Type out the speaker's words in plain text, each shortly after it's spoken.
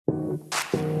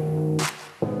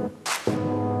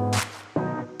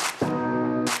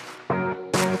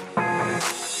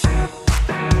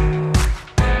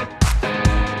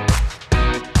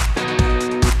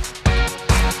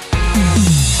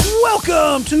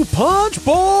Welcome to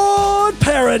Punchboard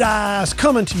Paradise,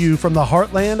 coming to you from the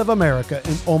heartland of America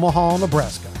in Omaha,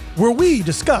 Nebraska, where we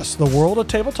discuss the world of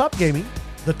tabletop gaming,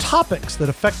 the topics that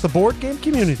affect the board game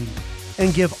community,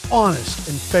 and give honest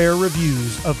and fair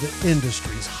reviews of the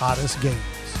industry's hottest games.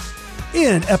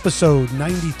 In episode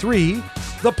 93,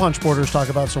 the Punchboarders talk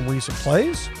about some recent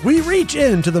plays. We reach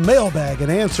into the mailbag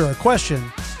and answer a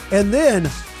question, and then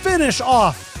finish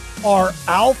off our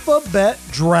alphabet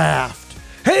draft.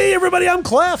 Hey everybody, I'm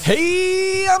Clef.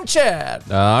 Hey, I'm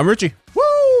Chad. I'm Richie.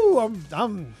 Woo!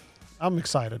 I'm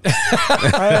excited.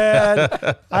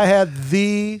 I had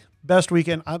the best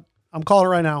weekend. I'm calling it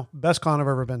right now. Best con I've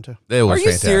ever been to. It was Are you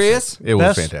fantastic. serious? It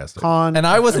was Best fantastic. con And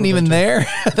I wasn't I've ever even been there.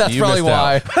 That's You probably missed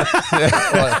why.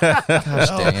 out. Gosh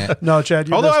dang it. to. No, Chad.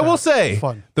 You Although missed I will out. say,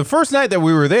 Fun. the first night that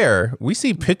we were there, we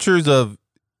see pictures of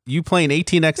you playing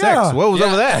 18XX. Yeah. What was Yeah,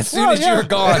 over that? as soon as you were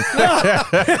gone.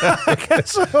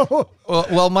 So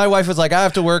Well, my wife was like, I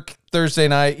have to work Thursday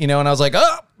night, and I was like,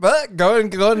 go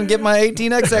and get my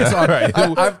 18XX on.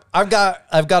 Right.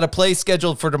 I've got a play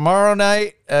scheduled for tomorrow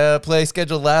night. Play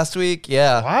scheduled last week.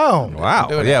 Yeah. Wow.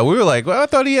 doing Yeah, we were like, well, I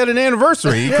thought he had an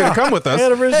anniversary. He could have come with us.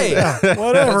 anniversary. Hey. Yeah,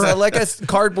 whatever. So like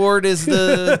cardboard is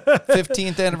the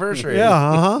 15th anniversary.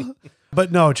 Yeah, But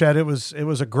no, Chad, it was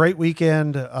a great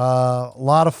weekend. A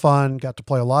lot of fun. Got to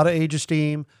play a lot of Age of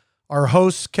Steam. Our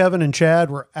hosts, Kevin and Chad,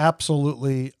 were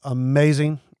absolutely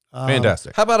amazing.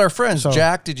 Fantastic. How about our friends? So-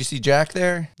 Jack, did you see Jack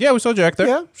there? Yeah, we saw Jack there.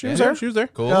 Yeah, she was there. She was there.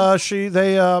 Cool.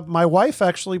 My wife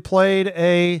actually played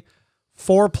a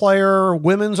 4-player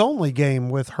women's only game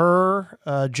with her,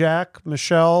 Jack,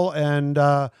 Michelle, and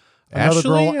another Ashley, I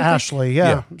girl, think? Ashley.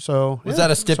 Yeah. So Was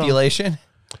that a stipulation?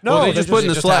 No, Well, they they just put in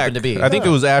the just Slack. happened to be. I think it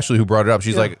was Ashley who brought it up.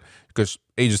 She's Yeah. like, because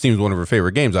Age of Steam is one of her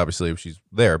favorite games, obviously, if she's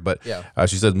there. But Yeah.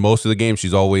 she said most of the games,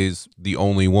 she's always the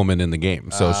only woman in the game.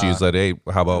 So she's like, hey,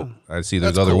 how about, I see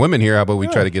there's That's other cool. women here. How about we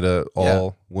try to get a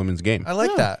all women's game? I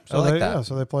like that. I So like they, that. Yeah,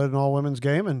 so they played an all women's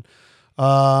game, and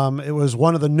it was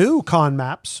one of the new con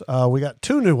maps. We got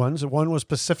 2 new ones. One was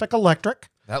Pacific Electric.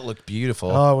 That looked beautiful.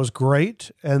 It was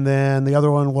great, and then the other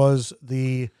one was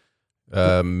the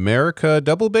America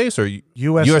double base or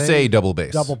USA double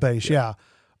base? double base. Yeah.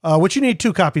 Which you need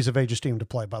 2 copies of Age of Steam to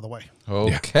play, by the way.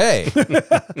 Okay.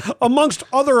 Amongst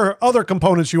other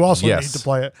components, you also Yes. need to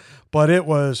play it. But it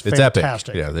was It's epic.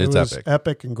 fantastic. Yeah, it it's was epic.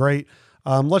 epic and great.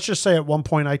 Let's just say at one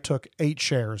point I took 8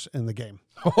 shares in the game.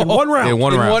 In one round. In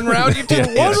one In round. one round, you did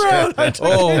One round. I took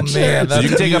Oh 8 man, shares. So that's you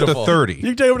can take beautiful. up to 30 You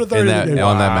can take over to 30 in in that, the game.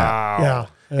 on that map.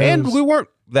 Yeah. It And was- we weren't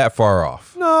that far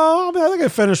off. No, I mean, I think I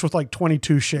finished with like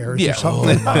 22 shares Yeah. or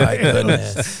something. Oh my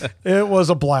goodness. It was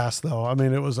a blast, though. I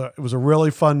mean, it was a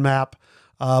really fun map.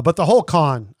 But the whole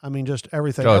con, I mean, just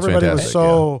everything. Oh, it's Everybody was fantastic,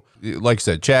 so Like I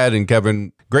said, Chad and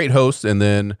Kevin, great hosts. And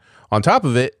then on top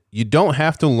of it, you don't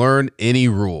have to learn any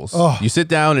rules. Oh. You sit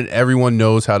down and everyone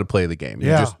knows how to play the game. You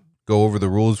Yeah. just go over the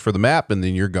rules for the map and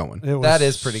then you're going. It was That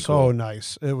is pretty so cool.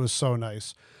 nice. It was so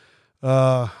nice.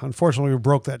 Unfortunately, we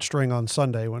broke that string on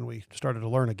Sunday when we started to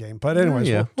learn a game. But anyways,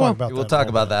 Yeah. we'll talk about that. We'll in a talk little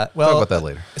about bit. that. Well, Talk about that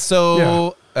later.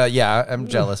 So I'm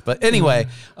jealous, but anyway,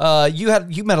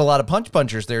 you met a lot of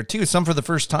punchers there too. Some for the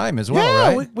first time as well,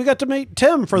 Yeah, right? we got to meet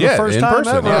Tim for the Yeah, first in time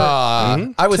person, ever. yeah.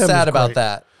 I was Tim sad is about great.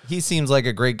 that. He seems like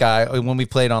a great guy when we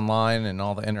played online and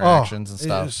all the interactions and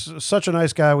stuff. He's such a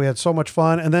nice guy. We had so much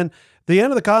fun. And then the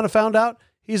end of the con, I found out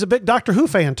he's a big Doctor Who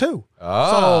fan too.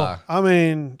 Ah. So, I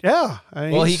mean, yeah.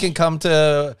 Well, he can come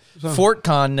to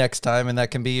FortCon next time, and that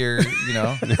can be your, you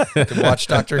can watch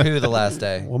Doctor Who the last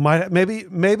day. Well,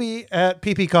 maybe at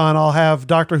PPCon I'll have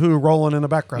Doctor Who rolling in the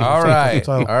background. All right,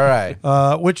 So, all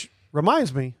right. which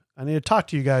reminds me, I need to talk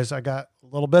to you guys. I got a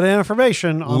little bit of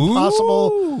information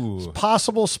on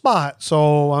possible spot.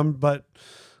 So but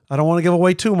I don't want to give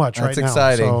away too much That's right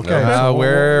exciting. now. So, okay, so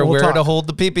where we'll to talk. hold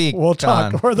the PP? We'll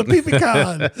talk. Where the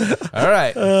PPCon. All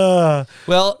right.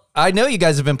 Well, I know you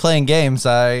guys have been playing games.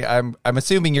 I'm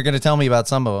assuming you're going to tell me about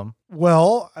some of them.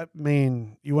 Well, I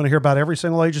mean, you want to hear about every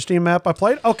single Age of Steam map I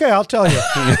played? Okay, I'll tell you.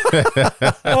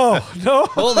 Oh, no.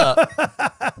 Hold up.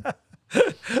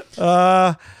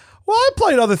 Well, I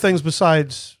played other things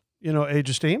besides, Age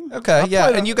of Steam. Okay, I yeah,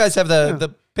 played and you guys have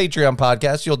the Patreon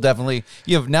podcast. You'll definitely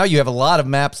you have a lot of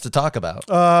maps to talk about.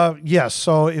 Yes.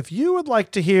 So if you would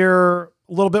like to hear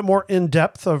a little bit more in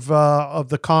depth of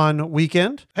the con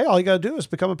weekend, hey, all you got to do is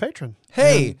become a patron.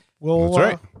 Hey, We'll That's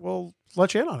right. We'll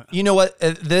let you in on it. You know what?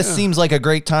 This seems like a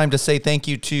great time to say thank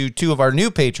you to two of our new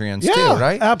Patreons too,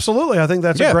 right? Absolutely. I think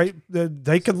that's a great,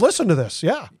 they can listen to this.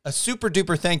 Yeah. A super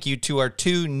duper thank you to our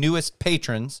two newest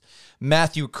patrons,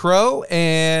 Matthew Crow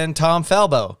and Tom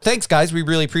Falbo. Thanks, guys. We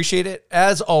really appreciate it.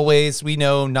 As always, we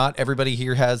know not everybody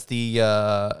here has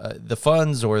the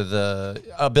funds or the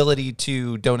ability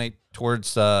to donate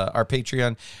towards our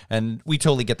Patreon, and we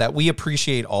totally get that. We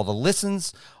appreciate all the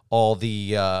listens, all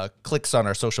the clicks on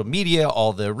our social media,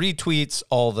 all the retweets,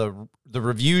 all the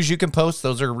reviews you can post.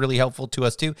 Those are really helpful to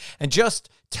us too. And just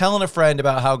telling a friend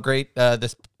about how great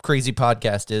this crazy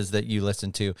podcast is that you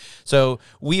listen to. So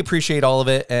we appreciate all of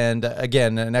it. And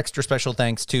again, an extra special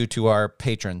thanks to our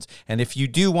patrons. And if you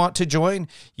do want to join,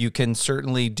 you can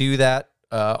certainly do that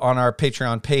on our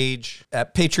Patreon page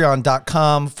at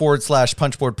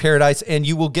patreon.com/punchboard paradise. And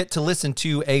you will get to listen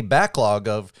to a backlog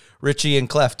of Richie and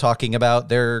Clef talking about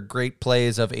their great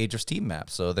plays of Age of Steam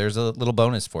maps. So there's a little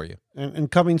bonus for you. And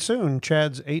coming soon,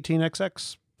 Chad's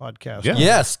 18XX podcast. Yeah.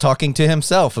 Yes, talking to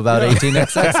himself about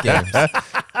 18XX games.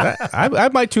 I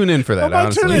might tune in for that,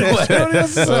 honestly.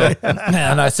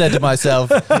 And I said to myself,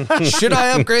 should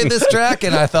I upgrade this track?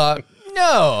 And I thought, no,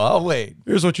 I'll wait.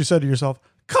 Here's what you said to yourself.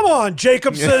 Come on,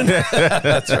 Jacobson.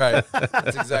 That's right.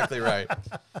 That's exactly right.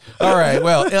 All right.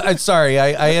 Well, I'm sorry.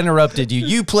 I interrupted you.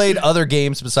 You played other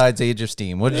games besides Age of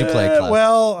Steam. What did you play, Cliff?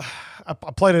 Well, I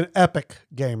played an epic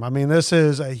game. I mean, this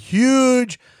is a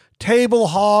huge table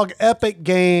hog epic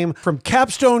game from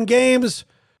Capstone Games,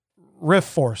 Rift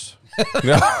Force.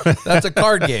 That's a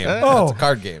card game. That's a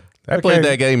card game. I played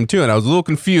that game too, and I was a little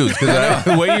confused because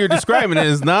the way you're describing it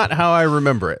is not how I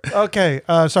remember it. Okay,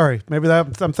 sorry. Maybe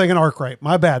I'm thinking Arkwright.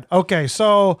 My bad. Okay,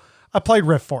 so I played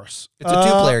Rift Force. It's a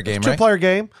two-player game, right? Two-player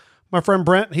game. My friend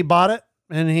Brent, he bought it,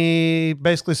 and he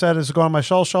basically said it's going on my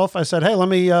shelf. I said, hey, let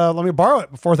me borrow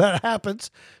it before that happens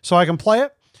so I can play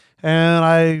it. And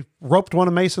I roped one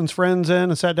of Mason's friends in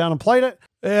and sat down and played it.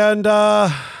 And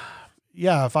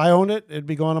if I owned it, it'd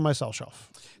be going on my shelf.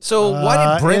 So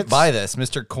why did Brent buy this,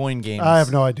 Mr. Coin Games? I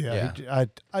have no idea. Yeah.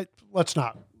 I let's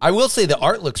not. I will say the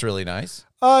art looks really nice.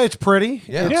 It's pretty.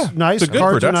 Yeah. It's nice. It's a good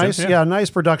Cards are production, nice. yeah. Nice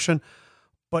production.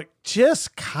 But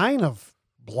just kind of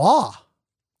blah.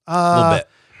 A little bit.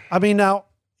 I mean, now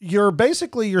you're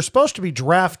supposed to be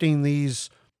drafting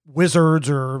these wizards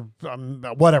or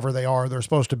whatever they are they're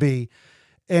supposed to be.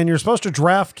 And you're supposed to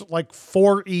draft like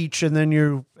 4 each. And then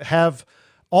you have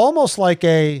almost like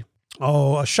a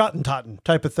Schottentotten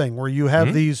type of thing where you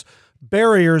have these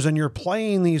barriers and you're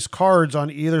playing these cards on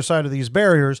either side of these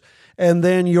barriers. And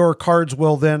then your cards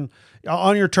will then,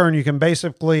 on your turn, you can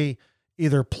basically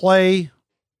either play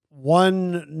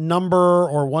one number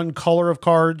or one color of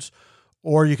cards,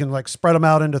 or you can like spread them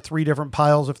out into 3 different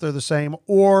piles if they're the same,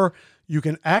 or you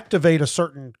can activate a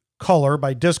certain color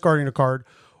by discarding a card,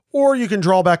 or you can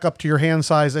draw back up to your hand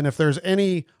size. And if there's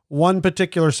any one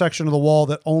particular section of the wall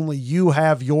that only you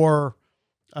have your,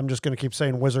 I'm just going to keep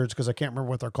saying wizards because I can't remember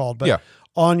what they're called, but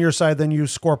on your side, then you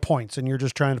score points and you're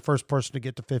just trying the first person to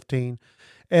get to 15.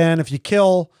 And if you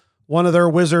kill one of their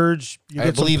wizards, you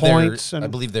get some points. I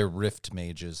believe they're Rift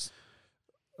Mages.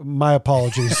 My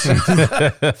apologies.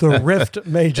 The Rift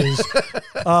Mages.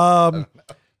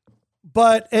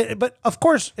 But of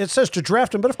course it says to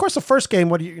draft them. But of course, the first game,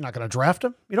 you're not going to draft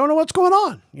them. You don't know what's going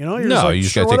on. You know, you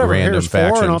just got to take random Here's 4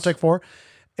 factions. and I'll take 4.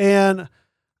 And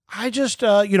I just,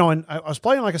 and I was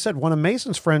playing, like I said, one of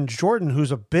Mason's friends, Jordan,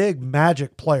 who's a big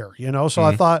Magic player. You know, so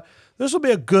I thought this will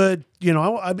be a good.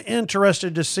 I'm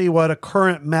interested to see what a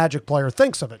current Magic player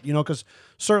thinks of it. You know, because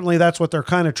certainly that's what they're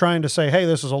kind of trying to say. Hey,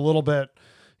 this is a little bit,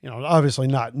 obviously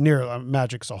not near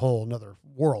Magic's a whole another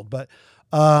world, but.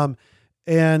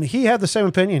 And he had the same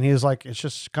opinion. He was like, it's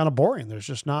just kind of boring. There's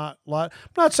just not a lot.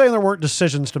 I'm not saying there weren't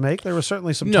decisions to make. There was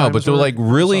certainly some. No, but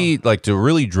to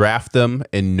really draft them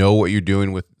and know what you're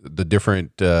doing with the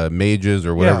different mages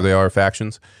or whatever they are,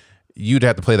 factions, you'd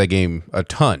have to play that game a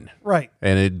ton. Right.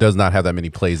 And it does not have that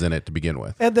many plays in it to begin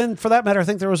with. And then for that matter, I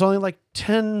think there was only like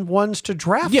 10 ones to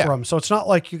draft from. So it's not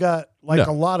like you got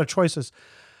a lot of choices.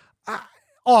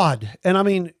 Odd. And I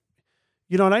mean,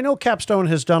 and I know Capstone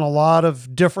has done a lot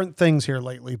of different things here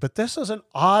lately, but this is an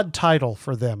odd title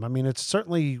for them. I mean, it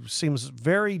certainly seems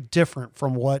very different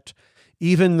from what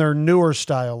even their newer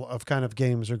style of kind of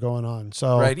games are going on.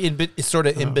 So right, it's sort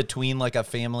of in between like a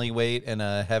family weight and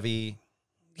a heavy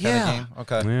kind of game.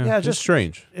 Okay, yeah, just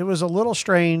strange. It was a little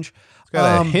strange. It's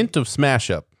got a hint of Smash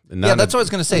Up. That's what I was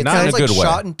going to say. It sounds like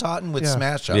Schottentotten with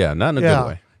Smash Up. Yeah, not in a good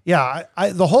way. Yeah, I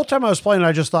the whole time I was playing,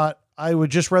 I just thought I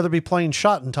would just rather be playing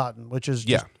Schottentotten, which is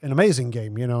just an amazing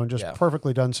game, and just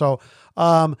perfectly done. So,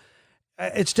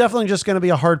 It's definitely just going to be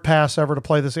a hard pass ever to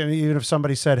play this. And even if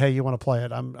somebody said, "Hey, you want to play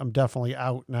it?" I'm definitely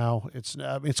out now.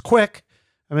 It's quick.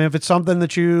 I mean, if it's something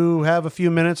that you have a few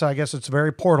minutes, I guess it's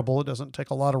very portable. It doesn't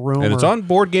take a lot of room. And it's on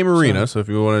Board Game Arena, so if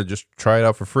you want to just try it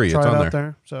out for free, it's on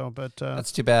there. So, but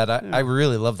that's too bad. I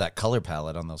really love that color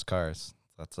palette on those cars.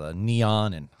 That's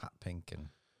neon and hot pink, and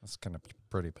that's kind of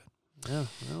pretty. But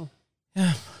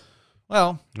yeah.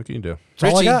 Well, what can you do?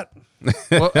 That's all I got.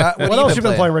 What else you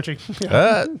been playing, Richie?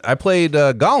 I played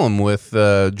Gollum with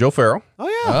Joe Farrell. Oh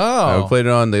yeah. I played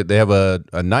it on. They have a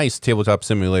nice tabletop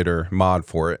simulator mod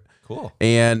for it. Cool.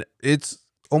 And it's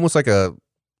almost like a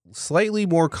slightly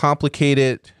more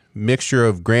complicated mixture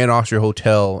of Grand Austria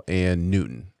Hotel and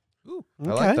Newton. Ooh, I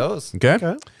like those.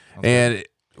 Okay. And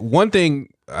one thing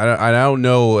I don't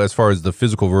know as far as the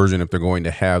physical version if they're going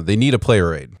to have, they need a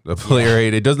player aid. The player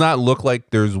aid, it does not look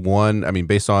like there's one. I mean,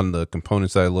 based on the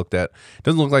components that I looked at, it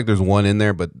doesn't look like there's one in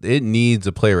there, but it needs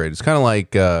a player aid. It's kind of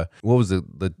like what was it?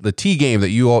 The T game that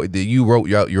you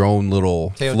wrote out your own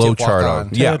little flow chart on.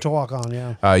 Yeah, to walk on.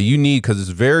 Yeah. You need, because it's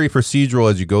very procedural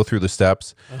as you go through the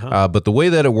steps. But the way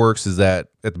that it works is that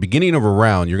at the beginning of a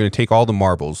round, you're going to take all the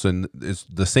marbles, and it's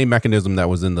the same mechanism that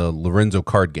was in the Lorenzo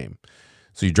card game.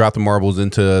 So you drop the marbles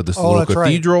into this little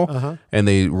cathedral, and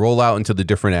they roll out into the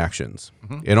different actions.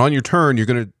 And on your turn, you're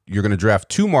gonna draft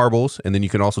 2 marbles, and then you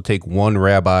can also take 1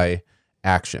 rabbi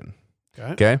action.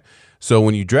 Okay. So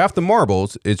when you draft the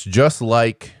marbles, it's just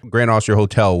like Grand Austria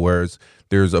Hotel, whereas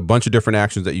there's a bunch of different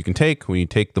actions that you can take. When you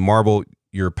take the marble,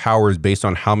 your power is based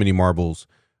on how many marbles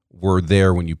were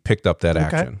there when you picked up that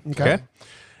action. Okay.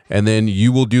 And then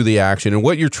you will do the action, and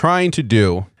what you're trying to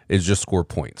do is just score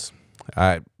points.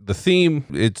 The theme,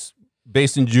 it's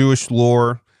based in Jewish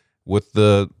lore with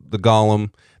the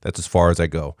Gollum. That's as far as I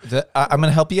go. I'm going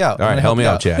to help you out. All right, help me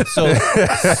out, Chad. So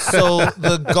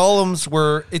the Golems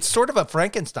were, it's sort of a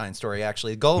Frankenstein story,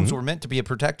 actually. The Golems were meant to be a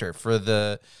protector for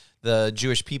the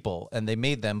Jewish people, and they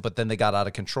made them, but then they got out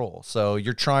of control. So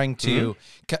you're trying to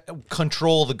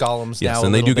control the Golems now. Yes,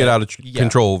 and they do get out of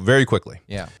control very quickly.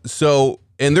 Yeah. So,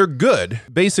 and they're good.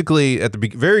 Basically, at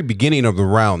the very beginning of the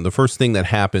round, the first thing that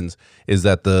happens is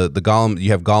that the Gollum,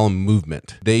 you have Gollum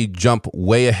movement. They jump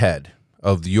way ahead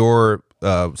of your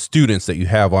students that you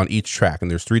have on each track,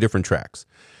 and there's 3 different tracks.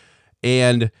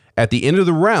 And at the end of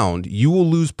the round, you will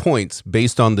lose points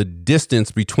based on the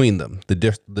distance between them,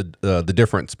 the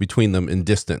difference between them in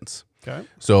distance. Okay.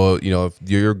 So, if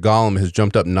your Gollum has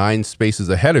jumped up 9 spaces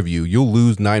ahead of you, you'll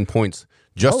lose 9 points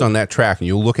just on that track, and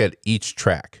you'll look at each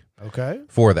track. Okay.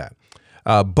 For that.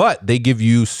 But they give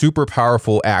you super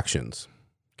powerful actions.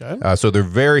 Okay. So they're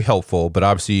very helpful, but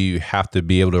obviously you have to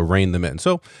be able to rein them in.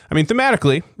 So, I mean,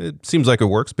 thematically, it seems like it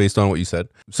works based on what you said.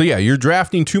 So yeah, you're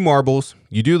drafting 2 marbles,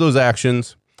 you do those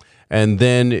actions, and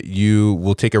then you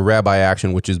will take a rabbi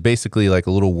action, which is basically like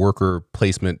a little worker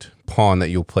placement pawn that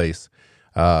you'll place.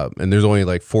 And there's only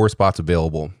like 4 spots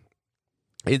available.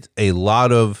 It's a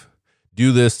lot of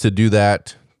do this to do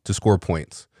that to score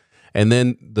points. And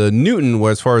then the Newton,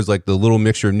 well, as far as like the little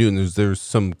mixture of Newton, there's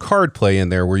some card play in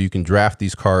there where you can draft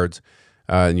these cards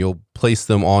and you'll place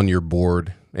them on your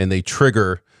board, and they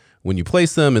trigger when you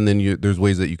place them, and then there's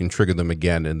ways that you can trigger them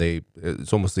again, and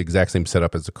it's almost the exact same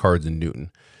setup as the cards in Newton.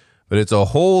 But it's a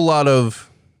whole lot of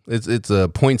it's a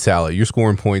point salad. You're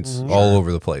scoring points all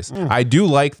over the place. I do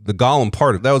like the Gollum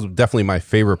part. That was definitely my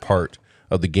favorite part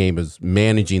of the game, is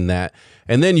managing that.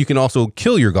 And then you can also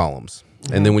kill your Golems,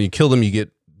 and then when you kill them, you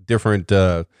get different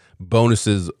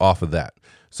bonuses off of that.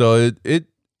 So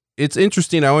it's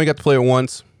interesting. I only got to play it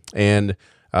once, and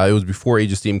it was before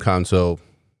Age of Steam Con, so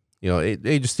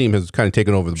Age of Steam has kind of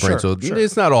taken over the brain, so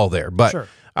it's not all there. But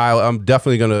I'm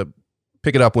definitely gonna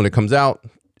pick it up when it comes out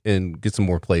and get some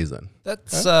more plays in.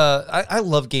 That's I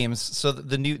love games. So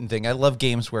the Newton thing, I love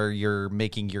games where you're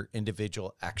making your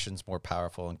individual actions more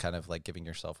powerful and kind of like giving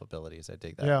yourself abilities. I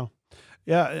dig that.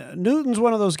 Yeah. Newton's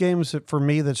one of those games that for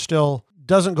me that still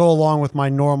doesn't go along with my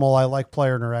normal I like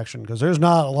player interaction, because there's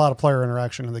not a lot of player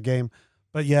interaction in the game,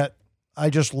 but yet I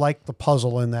just like the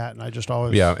puzzle in that, and I just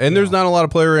always there's not a lot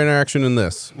of player interaction in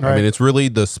this. Right. I mean, it's really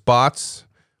the spots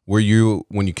where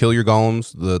when you kill your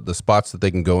Golems, the spots that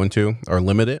they can go into are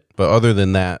limited, but other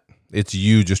than that, it's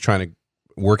you just trying to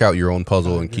work out your own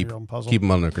puzzle and keep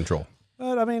them under control.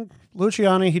 But I mean,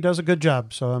 Luciani, he does a good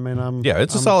job. So I mean,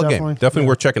 it's a solid game. Definitely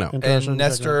worth checking out. And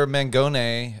Nestor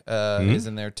Mangone is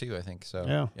in there too, I think.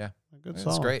 So yeah, good.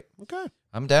 It's great. Okay,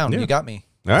 I'm down. You got me.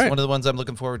 It's one of the ones I'm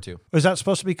looking forward to. Is that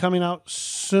supposed to be coming out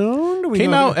soon?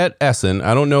 Came out at Essen.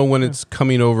 I don't know when it's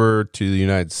coming over to the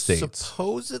United States.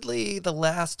 Supposedly, the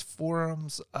last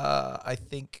forums, I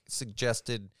think,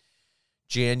 suggested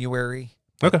January.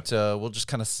 Okay. So we'll just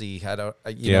kind of see. I don't.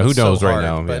 Who it's so knows right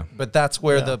hard, now? But that's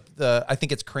where the I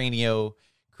think it's Cranio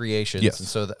Creations. Yes. And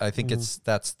so I think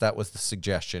that was the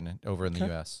suggestion over in the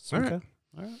U.S. So. All right. Okay.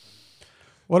 All right.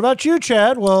 What about you,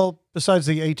 Chad? Well, besides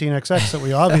the 18XX that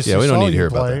we obviously we don't saw need to hear you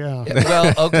about play, that. yeah.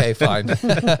 Well, okay, fine.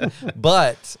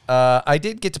 But I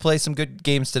did get to play some good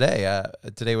games today.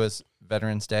 Today was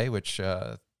Veterans Day, which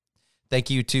thank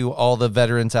you to all the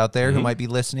veterans out there who might be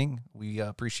listening. We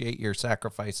appreciate your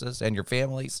sacrifices and your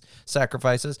families'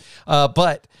 sacrifices.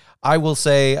 But I will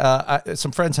say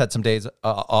some friends had some days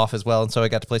off as well, and so I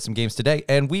got to play some games today.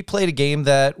 And we played a game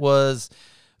that was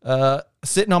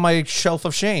sitting on my shelf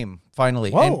of shame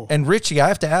finally. Whoa. And Richie, I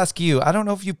have to ask you, I don't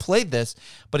know if you played this,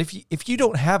 but if you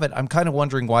don't have it, I'm kind of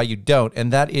wondering why you don't.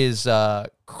 And that is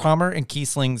Kramer and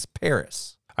Kiesling's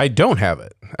Paris. I don't have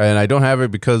it, and I don't have it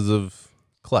because of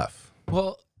Clef.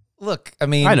 Well, look, I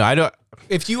mean, I know. I don't.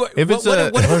 If it's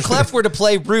what if Clef were to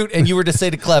play Root and you were to say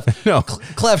to Clef, No.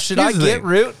 Clef, should I Here's the get thing.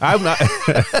 Root? I'm not.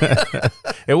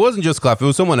 It wasn't just Clef. It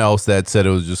was someone else that said it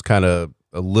was just kind of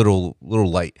a little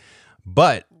light,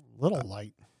 but Little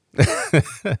light.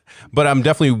 but I'm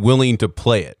definitely willing to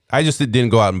play it. I just didn't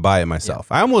go out and buy it myself.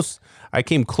 Yeah. I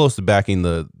came close to backing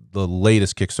the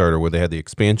latest Kickstarter where they had the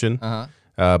expansion,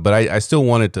 but I still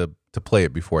wanted to play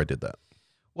it before I did that.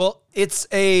 Well, it's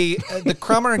the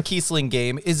Kramer and Kiesling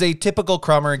game is a typical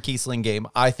Kramer and Kiesling game,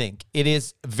 I think. It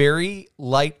is very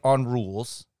light on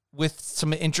rules with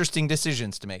some interesting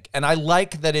decisions to make. And I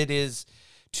like that it is,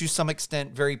 to some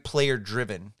extent, very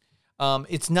player-driven.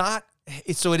 It's not...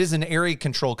 So it is an area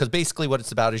control, because basically what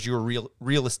it's about is you're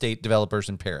real estate developers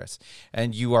in Paris,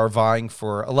 and you are vying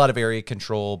for a lot of area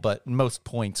control, but most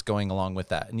points going along with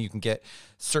that. And you can get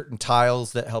certain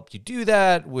tiles that help you do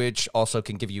that, which also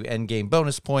can give you end game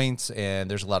bonus points, and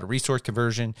there's a lot of resource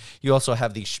conversion. You also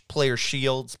have these player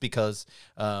shields, because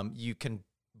you can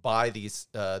buy these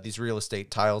real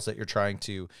estate tiles that you're trying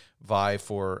to vie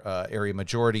for area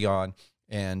majority on,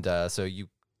 and so you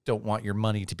don't want your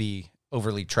money to be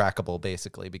overly trackable,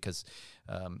 basically, because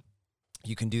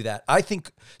you can do that. I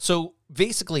think so.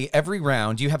 Basically, every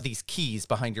round you have these keys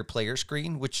behind your player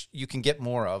screen, which you can get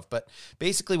more of. But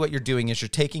basically, what you're doing is you're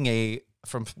taking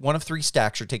from one of three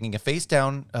stacks. You're taking a face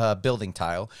down building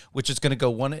tile, which is going to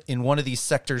go in one of these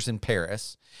sectors in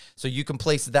Paris. So you can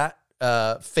place that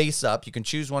face up. You can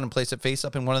choose one and place it face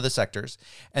up in one of the sectors.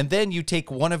 And then you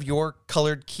take one of your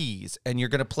colored keys and you're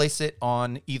going to place it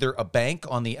on either a bank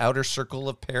on the outer circle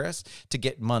of Paris to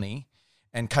get money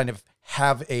and kind of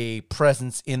have a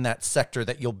presence in that sector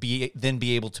that you'll then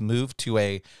be able to move to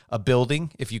a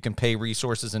building if you can pay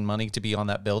resources and money to be on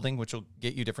that building, which will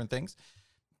get you different things.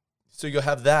 So you'll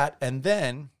have that. And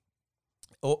then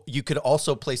you could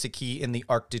also place a key in the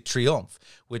Arc de Triomphe,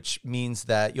 which means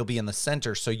that you'll be in the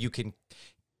center, so you can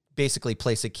basically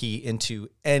place a key into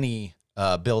any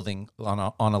building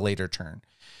on a later turn.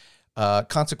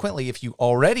 Consequently, if you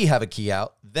already have a key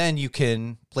out, then you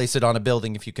can place it on a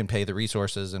building if you can pay the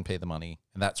resources and pay the money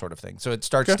and that sort of thing. So it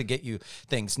starts to get you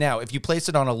things. Now, if you place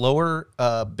it on a lower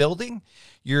building,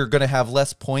 you're going to have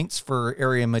less points for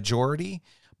area majority,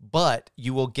 but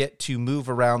you will get to move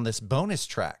around this bonus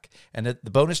track. And the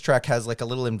bonus track has like a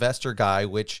little investor guy,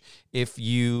 which if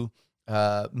you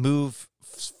move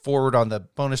forward on the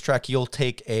bonus track, you'll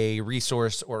take a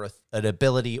resource or an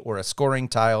ability or a scoring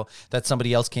tile that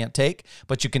somebody else can't take,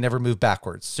 but you can never move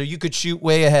backwards. So you could shoot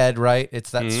way ahead, right?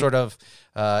 It's that sort of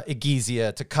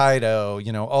Egizia, Tokaido,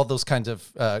 all those kinds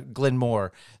of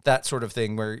Glenmore, that sort of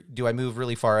thing, where do I move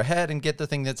really far ahead and get the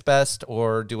thing that's best,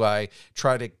 or do I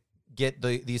try to get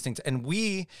these things? And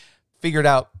we figured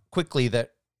out quickly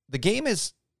that the game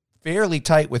is fairly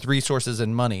tight with resources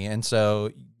and money. And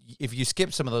so if you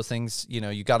skip some of those things,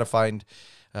 you got to find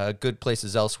good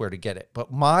places elsewhere to get it.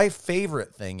 But my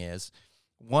favorite thing is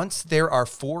once there are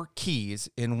 4 keys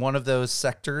in one of those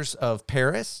sectors of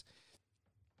Paris,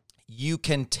 you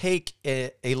can take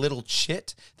a little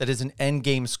chit that is an end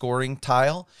game scoring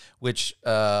tile, which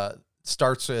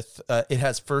starts with it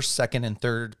has first, second, and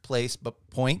third place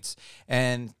points,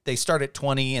 and they start at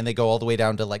 20 and they go all the way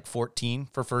down to like 14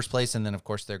 for first place, and then of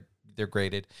course they're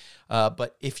graded.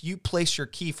 But if you place your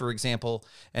key, for example,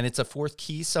 and it's a 4th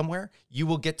key somewhere, you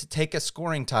will get to take a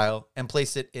scoring tile and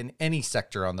place it in any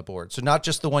sector on the board. So not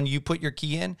just the one you put your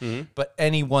key in, but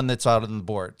any one that's out on the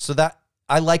board. So that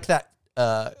I like that.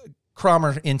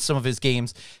 Kramer in some of his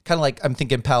games, kind of like I'm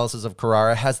thinking Palaces of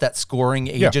Carrara, has that scoring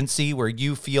agency where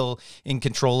you feel in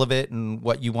control of it and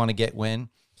what you want to get win.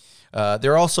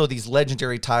 There are also these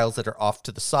legendary tiles that are off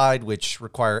to the side, which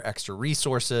require extra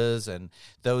resources, and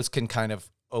those can kind of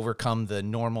overcome the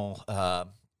normal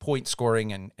point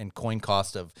scoring and coin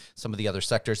cost of some of the other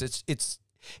sectors.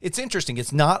 it's interesting.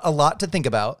 It's not a lot to think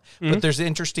about, but there's an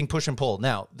interesting push and pull.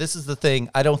 Now, this is the thing.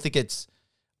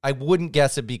 I wouldn't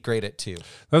guess it'd be great at 2. That's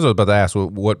what I was about to ask.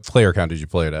 What player count did you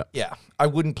play it at? Yeah, I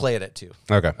wouldn't play it at 2.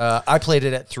 Okay. I played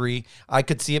it at 3. I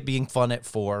could see it being fun at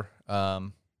 4.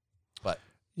 But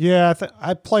Yeah,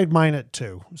 I played mine at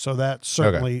 2, so that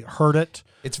certainly hurt it.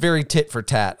 it's very tit for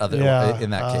tat in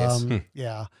that case.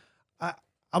 Yeah.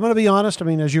 I'm going to be honest. I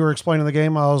mean, as you were explaining the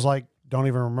game, I was like, don't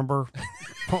even remember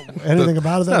anything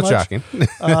about it that Not much. shocking.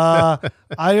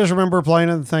 I just remember playing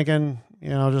it and thinking,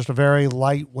 just a very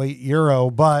lightweight Euro,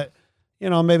 but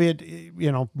maybe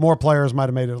it, more players might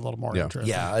have made it a little more interesting.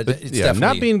 Yeah, it's Yeah, definitely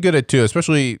not being good at 2,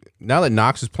 especially now that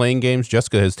Knox is playing games,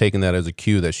 Jessica has taken that as a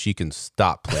cue that she can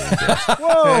stop playing games.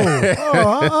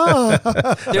 Whoa!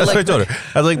 That's what I told her.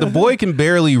 I was like, the boy can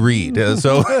barely read,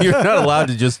 so you're not allowed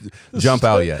to just jump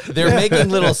out yet. They're making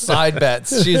little side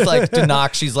bets. She's like, to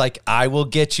Knox, she's like, I will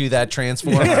get you that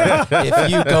Transformer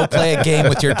if you go play a game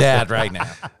with your dad right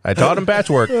now. I taught him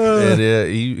patchwork, and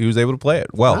he was able to play it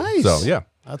well. Nice. So, yeah.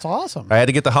 That's awesome. I had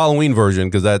to get the Halloween version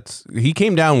because he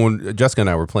came down when Jessica and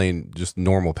I were playing just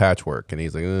normal patchwork, and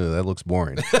he's like, that looks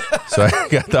boring. So I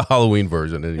got the Halloween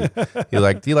version, and he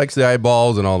likes the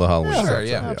eyeballs and all the Halloween stuff. Sure,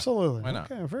 yeah. Absolutely. Why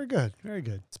not? Okay, very good. Very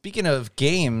good. Speaking of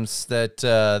games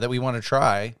that we want to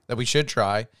try, that we should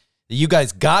try, that you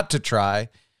guys got to try,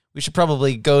 we should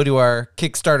probably go to our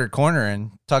Kickstarter corner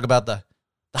and talk about the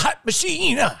Hot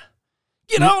Machine.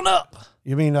 Get on up.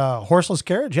 You mean horseless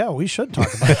carriage? Yeah, we should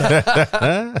talk about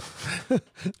that.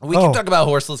 We can talk about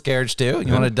horseless carriage too.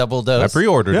 You want a double dose? I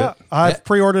pre-ordered Yeah, it. I've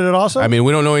pre-ordered it also. I mean,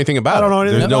 we don't know anything about it. I don't know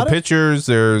anything There's about no it. pictures.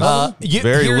 There's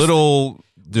very here's- little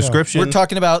description. We're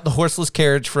talking about the horseless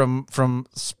carriage from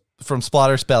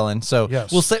Splotter Spellin. So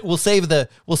Yes. we'll save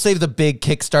the big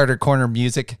Kickstarter corner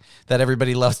music that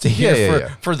everybody loves to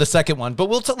hear for the second one. But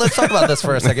let's talk about this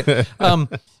for a second.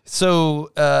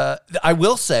 So I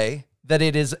will say that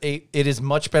it is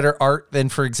much better art than,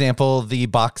 for example, the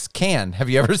box Can. Have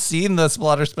you ever seen the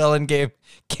Splotter Spellin game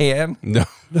Can? No.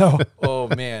 no. Oh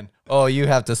man. Oh, you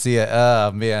have to see it.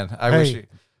 Oh man. I wish you.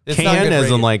 It's not Can good as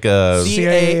rated. in like a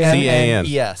CANN.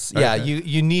 Yes. Yeah.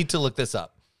 You need to look this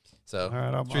up. So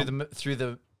right, through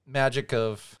the magic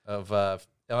of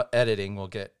editing, we'll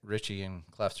get Richie and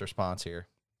Clef's response here.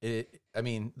 The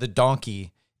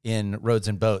donkey in Roads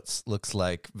and Boats looks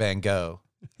like Van Gogh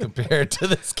compared to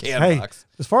this can box.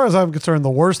 As far as I'm concerned, the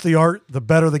worse the art, the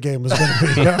better the game is going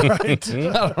to be. All right.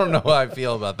 I don't know how I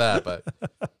feel about that, but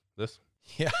this.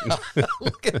 yeah,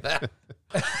 look at that.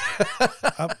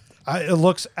 It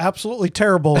looks absolutely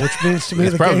terrible, which means to me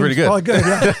the probably game's pretty good.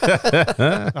 probably good.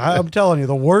 Yeah. I'm telling you,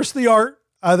 the worse the art,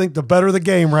 I think the better the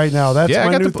game right now. That's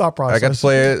my new thought process. I got to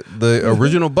play the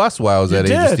original bus while I was at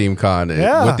Age of Steam Con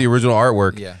with the original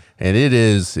artwork. Yeah. And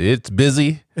it's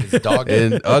busy It's dog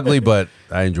and ugly, but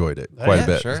I enjoyed it quite a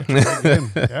bit. Sure. Yeah.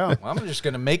 Well, I'm just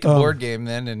going to make a board game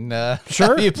then and Sure.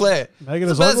 have you play it. Make it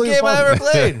It's as the best ugly as game I ever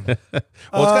played.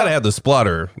 Well, it's got to have the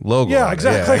Splotter logo. Yeah, on it.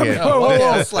 exactly. Yeah, I mean, yeah. Oh, okay, whoa,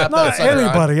 I'll slap that not sucker on.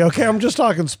 anybody. Okay, I'm just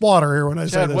talking Splotter here when I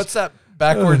say Chad, this. what's that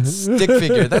backwards stick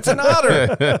figure? That's an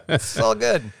otter. It's all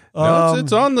good. No,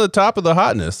 it's on the top of the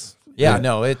hotness. Yeah,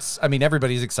 no,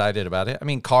 everybody's excited about it. I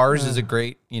mean, cars is a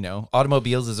great,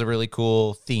 automobiles is a really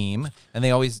cool theme, and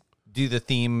they always do the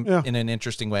theme in an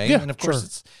interesting way. Yeah, and of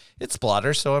course it's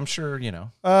Splotter, so I'm sure,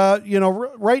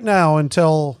 right now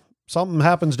until something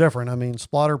happens different. I mean,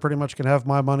 Splotter pretty much can have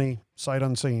my money sight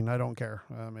unseen. I don't care.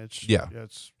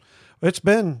 It's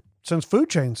been since Food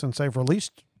Chain since they've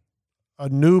released a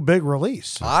new big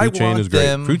release. Food Chain is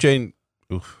great. Food Chain,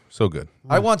 so good.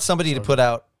 I want somebody to put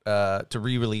out to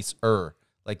re-release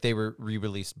like they were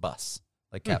re-released Bus,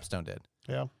 like Capstone did.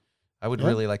 Yeah, I would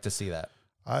really like to see that.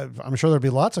 I'm sure there'd be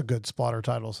lots of good Splotter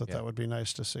titles that would be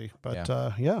nice to see. But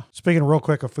speaking real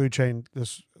quick of Food Chain,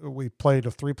 we played a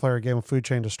 3-player game of Food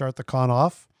Chain to start the con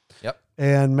off. Yep.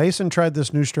 And Mason tried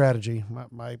this new strategy,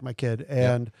 my kid,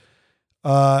 and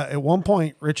at one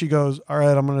point Richie goes, "All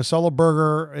right, I'm going to sell a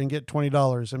burger and get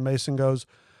 $20," and Mason goes,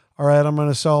 "All right, I'm going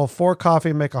to sell 4 coffee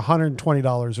and make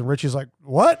 $120." And Richie's like,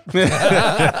 "What?"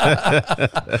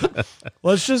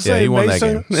 Let's just say he won that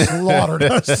Mason slaughtered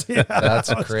us. Yeah.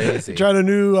 That's crazy. He tried a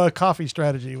new coffee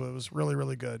strategy. It was really,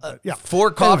 really good. But,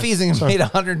 4 coffees and made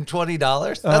 $120?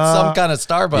 That's some kind of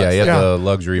Starbucks. Yeah, he had the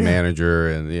luxury manager,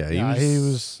 and he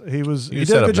did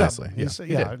set a up good job. nicely. He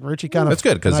He did. and Richie kind of. That's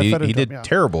good because he fed into did him, yeah.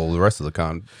 terrible the rest of the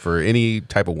con for any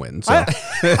type of win. So I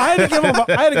had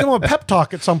to give him a pep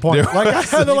talk at some point. Like I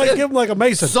had to give him like a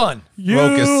Mason. Son, You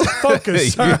Focus.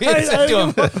 focus. You- I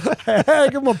to him.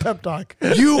 Give him a pep talk.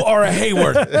 You are a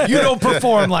Hayward. You don't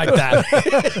perform like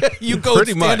that. You go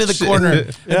Pretty stand in much. the corner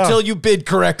until you bid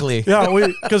correctly. Yeah,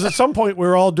 because at some point we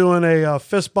were all doing a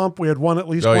fist bump. We had won at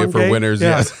least one for game. winners,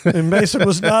 yes. And Mason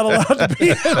was not allowed to be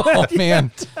in Oh,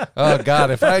 man. Oh,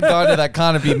 God. If I had gone to that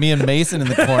con, it'd be me and Mason in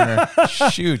the corner.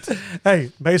 Shoot.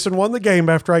 Hey, Mason won the game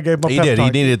after I gave him a He pep did. talk.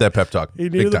 He needed that pep talk. He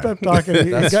needed the Big time. pep talk, and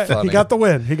he Funny. got the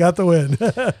win. He got the win.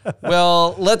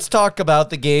 Well, let's talk about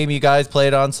the game you guys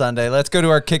played on Sunday. Let's go to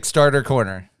our Kickstarter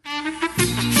corner.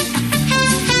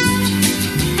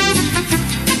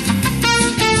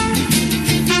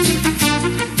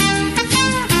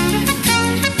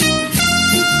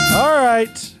 All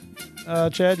right.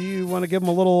 Chad, you want to give them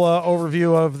a little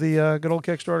overview of the good old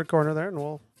Kickstarter corner there, and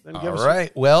we'll then give us. All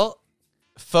right. Well,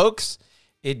 folks,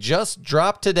 it just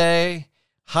dropped today,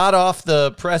 hot off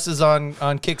the presses on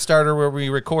Kickstarter where we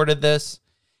recorded this.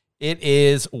 It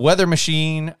is Weather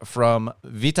Machine from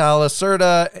Vital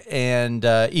Lacerda and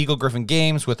Eagle Griffin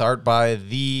Games with art by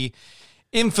the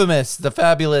infamous, the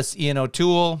fabulous Ian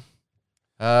O'Toole.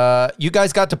 You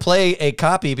guys got to play a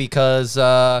copy because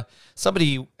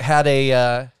somebody had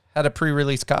a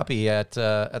pre-release copy at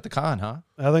the con, huh?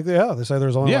 I think they say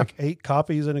there's only like 8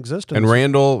 copies in existence. And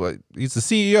Randall, he's the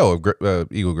CEO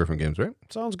of Eagle Griffin Games, right?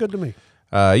 Sounds good to me.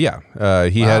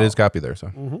 He had his copy there,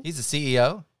 so He's the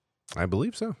CEO. I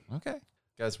believe so. Okay,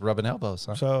 guys rubbing elbows,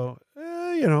 huh? So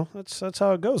that's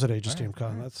how it goes at Aegis Team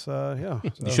Con. That's yeah.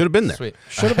 You should have been there. Sweet.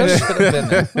 Should have been.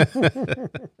 there.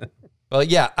 Well,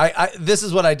 yeah. I this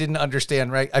is what I didn't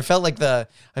understand. Right. I felt like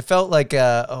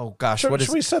oh gosh, Should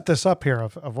we set this up here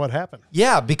of what happened?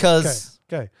 Yeah, because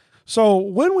Okay. So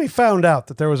when we found out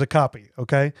that there was a copy,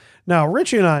 okay, now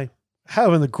Richie and I,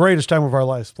 having the greatest time of our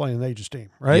lives playing the Aegis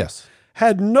Team, right? Yes.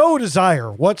 Had no desire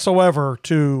whatsoever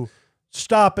to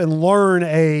stop and learn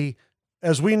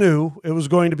as we knew it was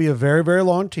going to be a very, very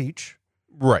long teach.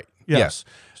 Right. Yes.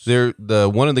 Yes.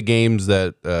 One of the games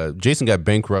that Jason got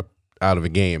bankrupt out of a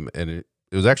game, and it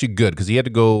was actually good because he had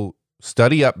to go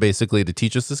study up basically to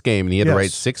teach us this game, and he had to Yes.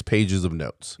 write 6 pages of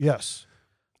notes. Yes.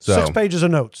 So 6 pages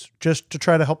of notes just to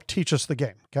try to help teach us the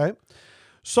game. Okay.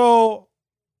 So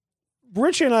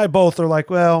Richie and I both are like,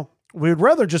 well, we'd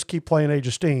rather just keep playing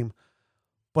Aegis Team.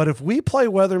 But if we play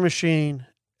Weather Machine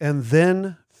and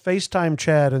then FaceTime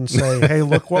Chad and say, hey,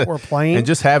 look what we're playing. and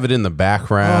just have it in the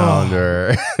background,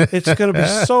 or It's going to be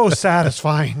so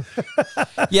satisfying.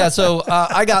 yeah. So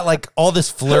I got like all this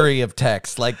flurry of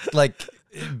text, like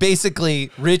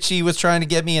basically Richie was trying to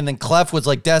get me, and then Clef was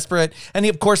like desperate, and he,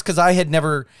 of course, because I had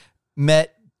never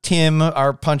met Tim,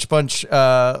 our Punch Bunch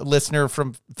listener,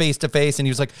 from face to face, and he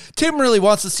was like, Tim really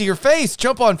wants to see your face.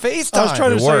 Jump on FaceTime. I was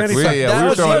trying to It say works. anything. That we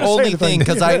was were the throwing- only thing,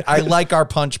 because I like our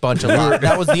Punch Bunch a lot.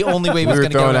 That was the only way he was were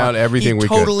going to get throwing around. out everything he we could.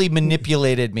 totally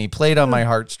manipulated me, played on my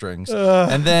heartstrings.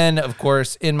 And then, of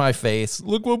course, in my face,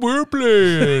 look what we're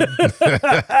playing.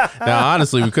 Now,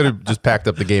 honestly, we could have just packed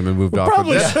up the game and moved on.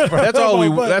 probably From should have. that.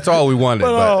 That's all we wanted.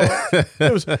 But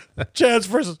It was Chad's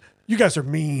versus. You guys are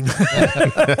mean. You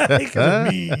guys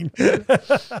are mean.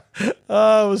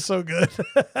 Oh, it was so good.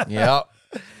 Yeah.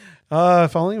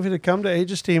 If only if it had come to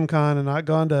Aegis Team Con and not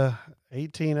gone to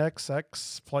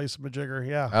 18XX Place Majigger.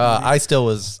 Yeah. I still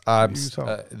was. saw.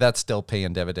 That's still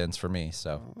paying dividends for me.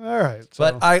 So, All right. So,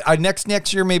 but I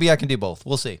next year maybe I can do both.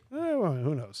 We'll see. well,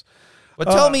 who knows? But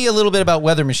tell me a little bit about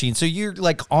Weather Machine. So you're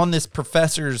like on this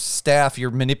professor's staff.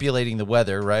 You're manipulating the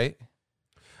weather, right?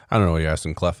 I don't know what you're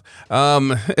asking, Clef.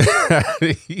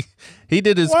 He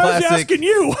did his Why was he classic. asking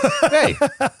you? Hey,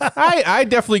 I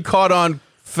definitely caught on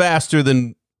faster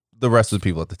than the rest of the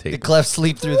people at the Did table. Clef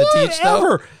sleep through the teach though?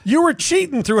 Whatever. You were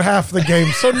cheating through half the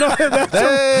game, so no, that's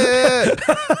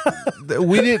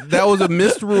We did. That was a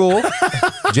missed rule.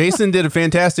 Jason did a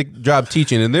fantastic job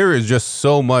teaching, and there is just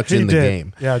so much in the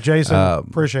game. Yeah, Jason,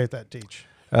 appreciate that teach.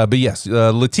 But yes,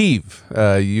 Latif,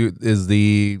 is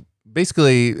the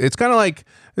basically. It's kind of like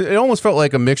it almost felt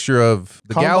like a mixture of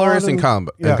the Gallerist and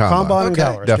Combat. Yeah, Kanban and Okay.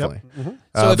 Gallerist. Definitely. Yep. Mhm.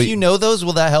 So if but- you know those,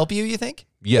 will that help you think?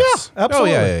 Yes,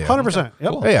 Absolutely. Oh, yeah. 100%.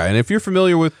 Yep. Cool. Yeah, and if you're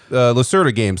familiar with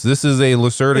Lacerda games, this is a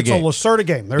Lacerda It's game. a Lacerda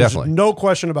game. There's Definitely. no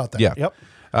question about that. Yeah. Yep.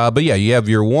 But yeah, you have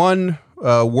your one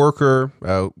worker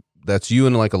that's you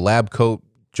in like a lab coat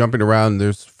jumping around.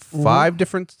 There's 5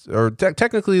 different, or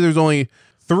technically there's only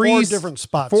 4 different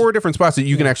spots. 4 different spots that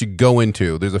you can actually go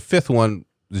into. There's a 5th one.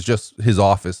 It's just his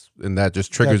office, and that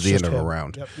just triggers That's the end just of a him.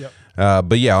 round. Yep. Yep.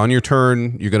 But yeah, on your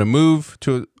turn, you're going to move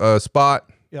to a spot,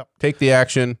 Yep. take the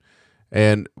action,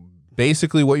 and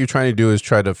basically what you're trying to do is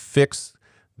try to fix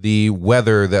the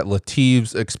weather that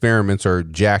Latif's experiments are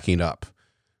jacking up,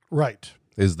 Right.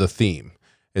 is the theme.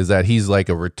 is that he's like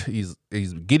he's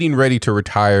getting ready to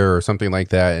retire or something like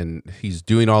that, and he's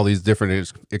doing all these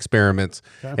different experiments.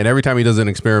 Okay. And every time he does an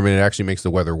experiment, it actually makes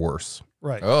the weather worse.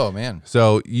 Right. Oh man.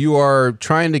 So you are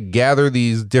trying to gather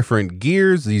these different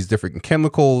gears, these different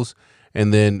chemicals,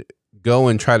 and then go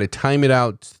and try to time it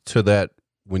out to that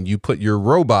when you put your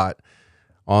robot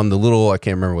on the little, I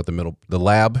can't remember what the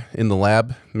lab,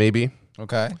 maybe.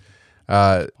 Okay.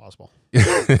 Possible.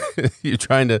 You're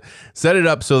trying to set it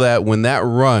up so that when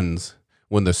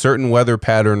the certain weather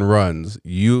pattern runs,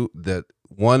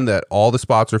 that all the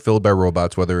spots are filled by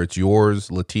robots, whether it's yours,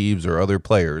 Latif's, or other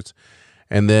players,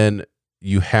 and then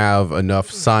you have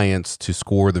enough science to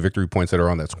score the victory points that are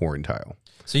on that scoring tile.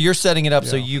 So you're setting it up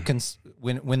so you can,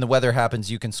 when the weather happens,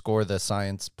 you can score the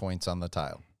science points on the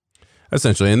tile.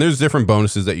 Essentially, and there's different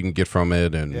bonuses that you can get from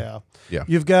it, and Yeah. Yeah.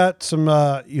 You've got some,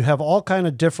 you have all kind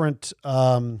of different,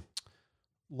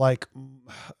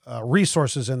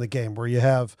 resources in the game where you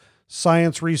have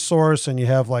science resource and you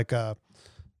have like I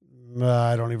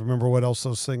don't even remember what else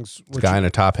those things. guy in a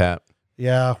top hat.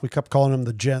 Yeah. We kept calling them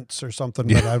the gents or something,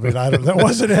 but I don't, that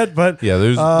wasn't it. But Yeah,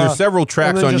 there's several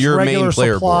tracks on your main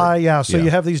player board. Yeah. So you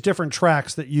have these different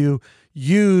tracks that you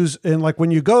use. And like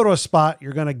when you go to a spot,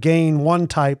 you're going to gain one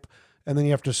type and then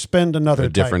you have to spend another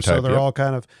different type. So they're all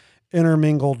kind of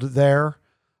intermingled there.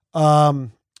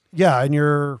 And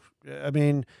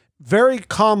very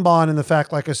Kanban in the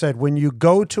fact, like I said, when you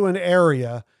go to an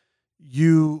area,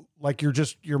 you're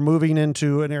moving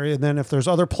into an area. And then if there's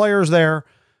other players there,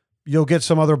 you'll get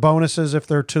some other bonuses if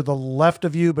they're to the left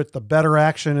of you, but the better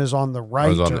action is on the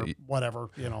right whatever,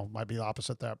 might be the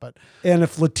opposite there. And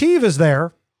if Latif is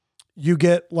there, you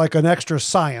get like an extra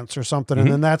science or something.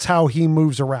 And then that's how he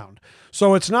moves around.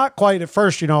 So it's not quite at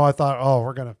first, I thought,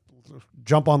 we're going to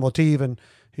jump on Latif and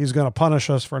he's going to punish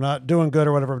us for not doing good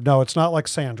or whatever. No, it's not like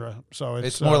Sandra. So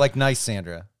it's more like nice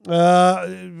Sandra.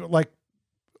 Like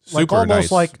Super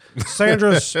almost nice. like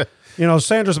Sandra's,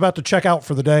 Sandra's about to check out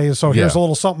for the day. So here's a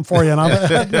little something for you. And I'm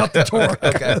heading out the door.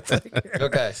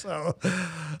 Okay. So,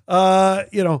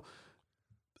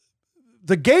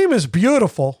 the game is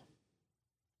beautiful.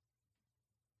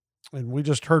 And we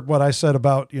just heard what I said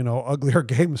about, uglier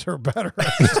games are better.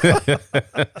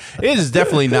 It is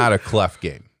definitely not a clef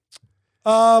game.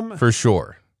 For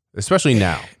sure. Especially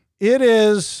now.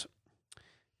 It's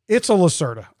a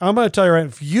Lacerda. I'm going to tell you right,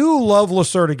 if you love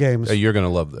Lacerda games, You're going to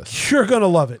love this. you're going to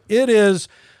love it. It is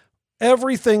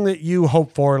everything that you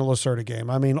hope for in a Lacerda game.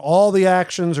 I mean, all the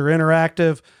actions are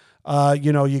interactive.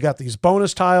 You got these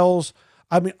bonus tiles.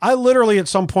 I mean, I literally at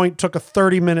some point took a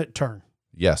 30-minute turn.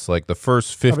 Yes, like the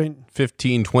first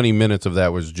 15, 20 minutes of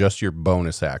that was just your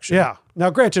bonus action. Yeah. Now,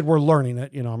 granted, we're learning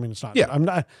it. It's not. Yeah. I'm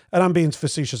not, and I'm being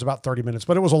facetious about 30 minutes,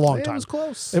 but it was a long time. It was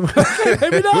close. Maybe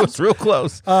It not. was real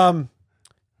close.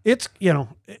 It's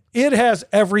it has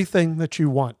everything that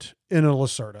you want in a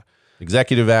Lacerda.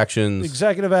 Executive actions.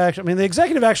 Executive action. I mean, the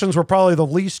executive actions were probably the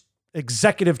least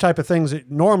executive type of things that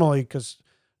normally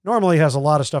has a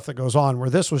lot of stuff that goes on,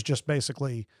 where this was just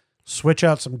basically switch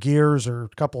out some gears or a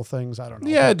couple of things. I don't know.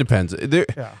 Yeah, it depends.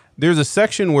 There's a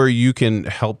section where you can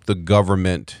help the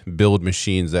government build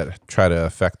machines that try to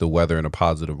affect the weather in a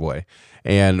positive way.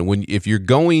 And if you're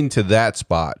going to that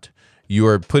spot, you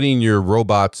are putting your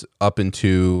robots up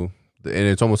into, and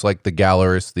it's almost like the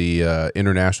Galaris, the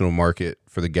international market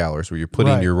for the Galaris, where you're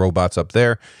putting your robots up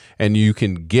there, and you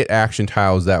can get action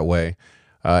tiles that way.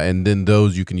 And then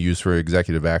those you can use for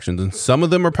executive actions. And some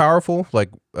of them are powerful. Like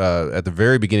at the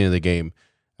very beginning of the game,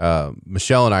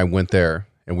 Michelle and I went there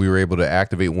and we were able to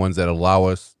activate ones that allow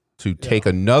us to take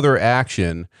another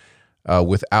action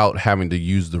without having to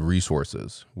use the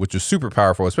resources, which is super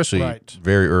powerful, especially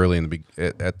very early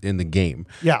in the game.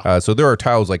 Yeah. So there are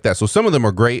tiles like that. So some of them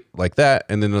are great like that.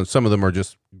 And then some of them are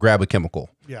just grab a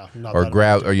chemical. Yeah.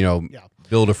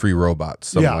 Build a free robot,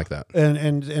 something like that.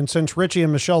 And since Richie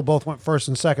and Michelle both went first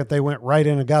and second, they went right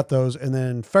in and got those. And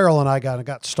then Farrell and I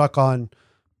got stuck on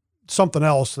something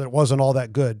else that wasn't all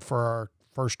that good for our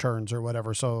first turns or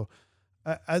whatever. So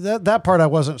that part I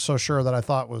wasn't so sure that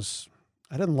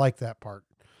I didn't like that part.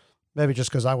 Maybe just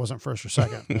because I wasn't first or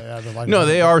second. No,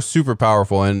 they are super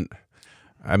powerful. And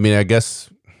I mean, I guess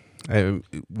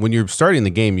when you're starting the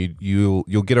game, you'll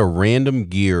get a random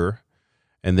gear.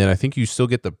 And then I think you still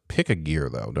get to pick a gear,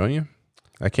 though, don't you?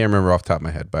 I can't remember off the top of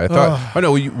my head, but I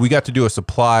thought, we got to do a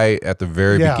supply at the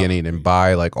very beginning and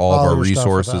buy like all of our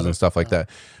resources and stuff like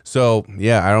that. So,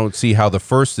 I don't see how the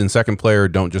first and second player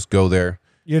don't just go there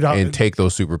and take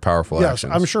those super powerful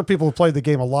actions. I'm sure people who played the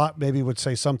game a lot maybe would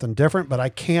say something different, but I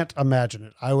can't imagine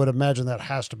it. I would imagine that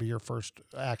has to be your first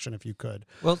action if you could.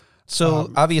 Well,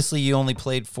 so obviously you only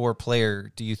played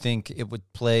 4-player. Do you think it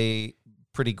would play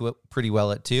pretty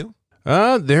well at 2?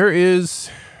 There is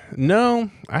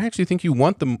no. I actually think you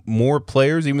want the more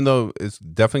players, even though it's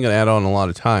definitely going to add on a lot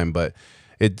of time. But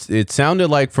it sounded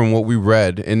like from what we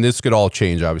read, and this could all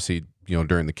change, obviously,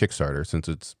 during the Kickstarter since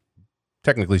it's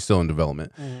technically still in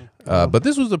development. But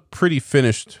this was a pretty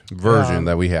finished version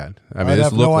that we had. I mean,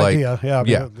 this looked like idea.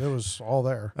 Yeah, it was all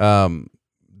there.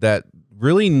 That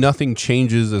really nothing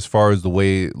changes as far as the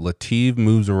way Latif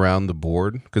moves around the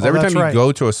board, because every time you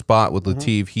go to a spot with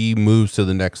Latif, he moves to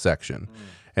the next section,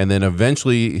 and then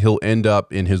eventually he'll end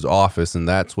up in his office, and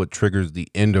that's what triggers the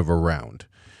end of a round.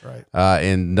 Right.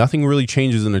 And nothing really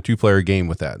changes in a 2-player game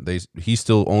with that. He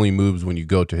still only moves when you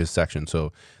go to his section.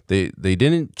 So they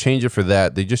didn't change it for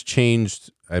that. They just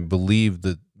changed, I believe,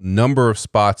 the number of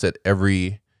spots at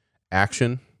every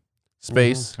action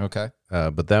space. Okay.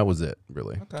 But that was it,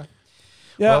 really. Okay.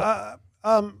 Yeah.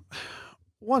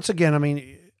 Once again, I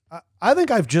mean, I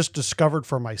think I've just discovered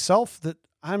for myself that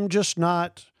I'm just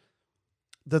not,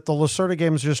 that the Lacerda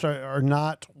games just are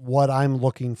not what I'm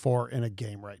looking for in a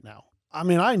game right now. I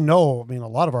mean, a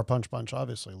lot of our Punch Bunch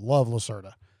obviously love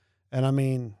Lacerda. And I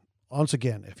mean, once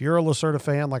again, if you're a Lacerda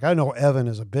fan, like I know Evan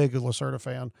is a big Lacerda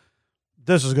fan,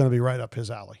 this is going to be right up his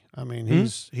alley. I mean,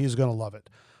 he's going to love it.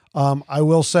 I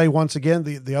will say once again,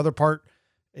 the other part,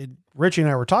 Richie and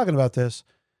I were talking about this.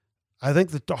 I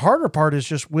think that the harder part is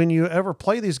just when you ever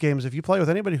play these games, if you play with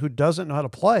anybody who doesn't know how to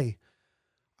play,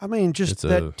 I mean, just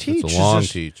that teach. It's a long is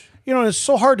just, teach. And it's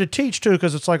so hard to teach too,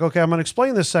 because it's like, okay, I'm going to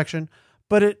explain this section,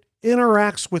 but it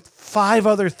interacts with 5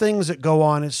 other things that go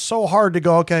on. It's so hard to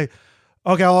go, okay,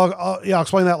 I'll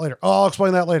explain that later. I'll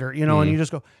explain that later, and you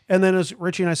just go. And then as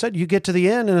Richie and I said, you get to the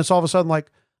end and it's all of a sudden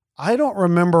like, I don't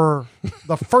remember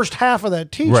the first half of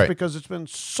that teach because it's been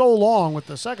so long with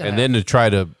the second half. And then to try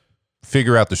to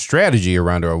figure out the strategy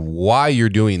around or why you're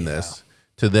doing this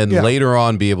to then later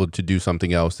on be able to do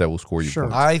something else that will score you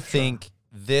points. I think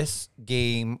this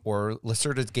game, or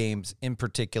Lacerda's games in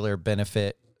particular,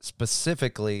 benefit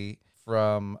specifically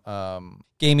from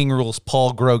Gaming Rules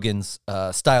Paul Grogan's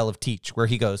style of teach, where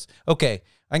he goes, okay,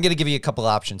 I'm going to give you a couple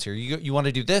options here. You want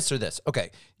to do this or this?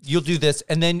 Okay, you'll do this.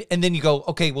 And then you go,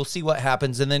 okay, we'll see what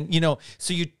happens. And then,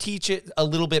 so you teach it a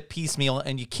little bit piecemeal,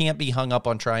 and you can't be hung up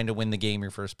on trying to win the game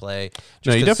your first play.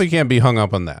 No, you definitely can't be hung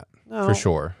up on that for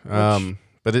sure.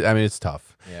 But it's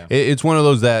tough. Yeah. It's one of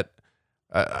those that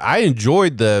I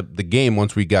enjoyed the game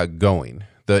once we got going.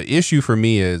 The issue for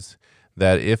me is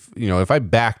that if I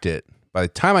backed it, by the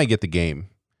time I get the game,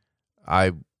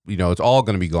 it's all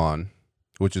going to be gone,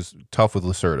 which is tough with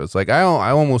Lacerda. It's like I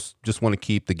almost just want to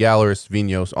keep the Gallerist,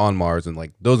 Vinhos, On Mars, and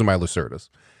like those are my Lacerdas.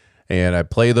 And I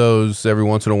play those every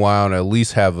once in a while, and I at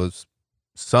least have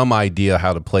some idea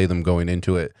how to play them going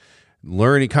into it.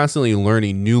 Constantly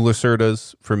learning new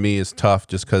Lacerdas for me is tough,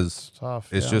 just because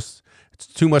it's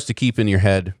too much to keep in your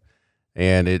head,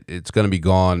 and it's going to be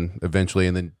gone eventually,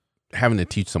 and then having to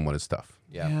teach someone is tough.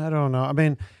 Yeah, I don't know. I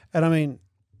mean,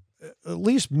 at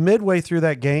least midway through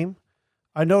that game,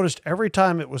 I noticed every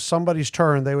time it was somebody's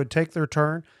turn, they would take their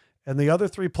turn, and the other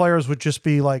 3 players would just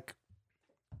be like,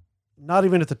 not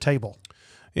even at the table.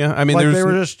 Yeah, I mean, like they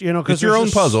were just, because it's your own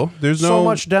puzzle. There's so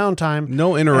much downtime,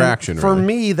 no interaction. And for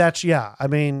me, that's I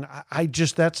mean,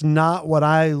 that's not what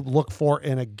I look for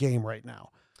in a game right now.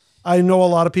 I know a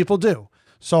lot of people do.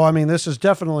 So I mean, this is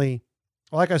definitely,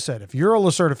 like I said, if you're a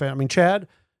Lacerda fan, I mean, Chad,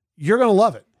 you're going to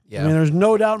love it. Yeah. I mean, there's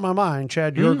no doubt in my mind,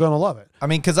 Chad, you're going to love it. I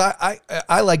mean, because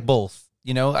I like both.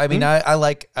 I mean, I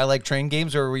like train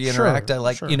games where we interact. I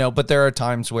like, but there are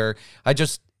times where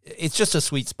it's just a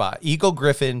sweet spot. Eagle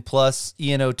Griffin plus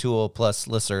Ian O'Toole plus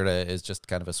Lacerda is just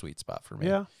kind of a sweet spot for me.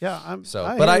 Yeah.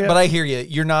 But I hear you.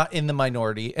 You're not in the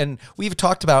minority, and we've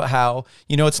talked about how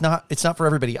it's not for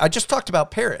everybody. I just talked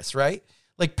about Paris, right?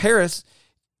 Like Paris,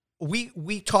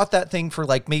 we taught that thing for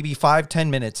like maybe 5-10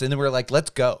 minutes, and then we're like,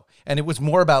 let's go. And it was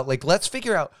more about like, let's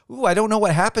figure out, I don't know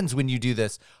what happens when you do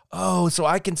this. Oh, so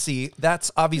I can see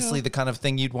that's obviously the kind of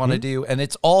thing you'd want to do. And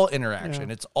it's all interaction.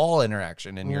 Yeah. It's all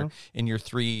interaction in your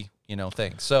 3,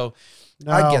 things. So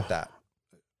now, I get that.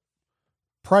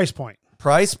 Price point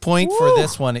for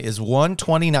this one is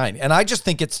 $129. And I just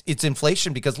think it's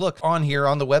inflation because look, on here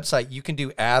on the website, you can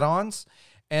do add-ons,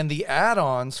 and the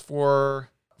add-ons for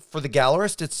the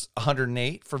Gallerist, it's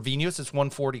 $108. For Vinhos, it's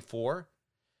 $144.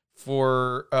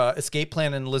 For Escape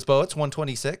Plan and Lisboa, it's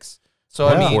 $126. So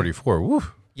I mean, $144. Woo.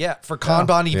 Yeah, for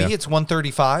Kanban EV, it's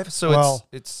 $135. So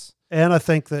it's. And I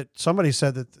think that somebody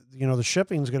said that the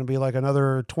shipping is going to be like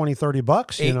another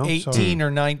 $20-$30. 18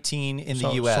 or 19 in the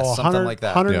US, something like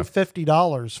that.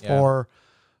 $150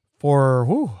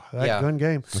 for that gun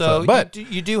game. So, but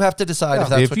you do have to decide if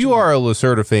that's if what you are a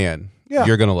Lacerda fan Yeah.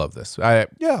 you're gonna love this.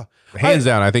 Yeah. Hands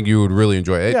down, I think you would really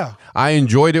enjoy it. Yeah. I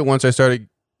enjoyed it once I started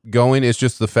going. It's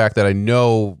just the fact that I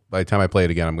know by the time I play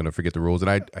it again, I'm going to forget the rules, and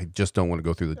I just don't want to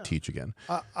go through the teach again.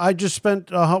 I just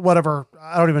spent whatever,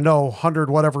 I don't even know, 100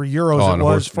 whatever euros on it a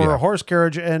was horse, for yeah. a horse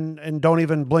carriage and don't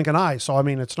even blink an eye. So, I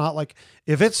mean, it's not like,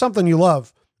 if it's something you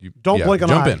love, don't blink an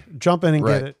jump eye. in. Jump in and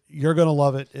Right. get it. You're going to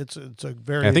love it. It's a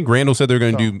very... And I think Randall said they're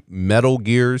going to do Metal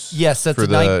Gears. Yes, that's for a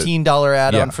 $19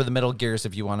 add-on yeah. for the Metal Gears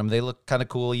if you want them. They look kind of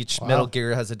cool. Each Metal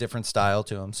Gear has a different style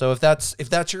to them. So if that's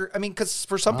your, I mean, because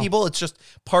for some people, it's just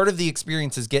part of the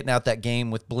experience is getting out that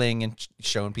game with bling and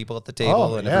showing people at the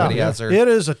table, and everybody has their. It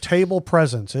is a table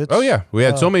presence. It's, Oh, yeah. We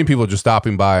had so many people just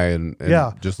stopping by and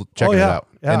Yeah. just checking it yeah. out.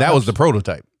 Yeah, And that was the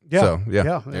prototype. Yeah. So,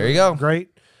 yeah. There you go. Great.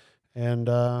 And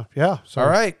yeah. So All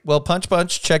right. Well, Punch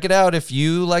Punch, check it out. If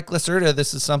you like Lacerda,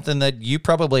 this is something that you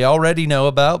probably already know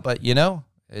about, but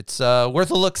it's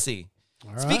worth a look-see.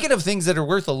 Speaking of things that are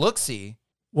worth a look-see.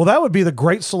 Well, that would be the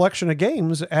great selection of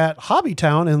games at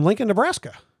Hobbytown in Lincoln,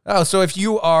 Nebraska. Oh, so if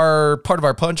you are part of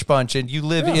our Punch Bunch and you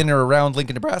live in or around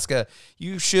Lincoln, Nebraska,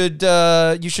 you should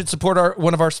support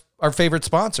one of our favorite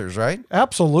sponsors, right?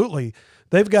 Absolutely.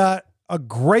 They've got a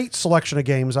great selection of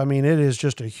games. I mean, it is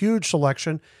just a huge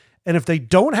selection. And if they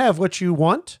don't have what you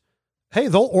want, hey,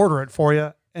 they'll order it for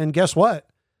you. And guess what?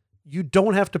 You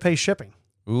don't have to pay shipping.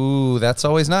 Ooh, that's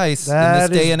always nice That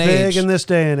in this day is and big age. in this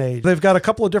day and age. They've got a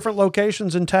couple of different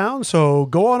locations in town, so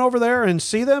go on over there and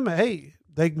see them. Hey,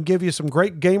 they can give you some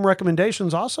great game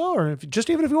recommendations also, or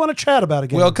even if you want to chat about a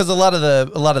game. Well, because a lot of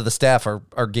the staff are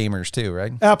gamers too,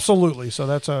 right? Absolutely. So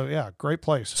that's a great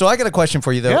place. So I got a question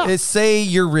for you though. Yeah. Is say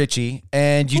you're Richie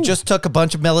and you just took a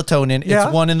bunch of melatonin. Yeah.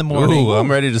 It's 1 a.m. Ooh, I'm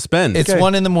ready to spend. It's Okay.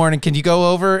 1 a.m. Can you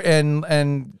go over and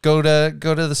go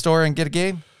to the store and get a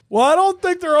game? Well, I don't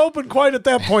think they're open quite at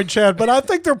that point, Chad, but I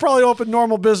think they're probably open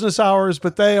normal business hours,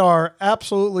 but they are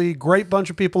absolutely great bunch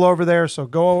of people over there. So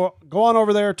go on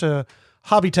over there to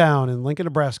Hobbytown in Lincoln,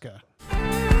 Nebraska.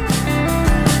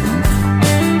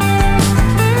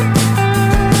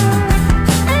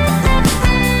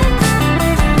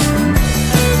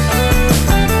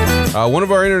 One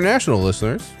of our international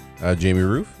listeners, Jamie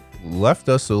Roof, left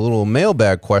us a little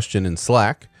mailbag question in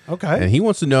Slack. Okay. And he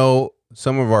wants to know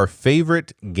some of our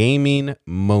favorite gaming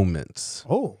moments.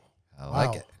 Oh, I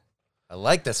like it. I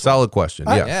like this Solid question.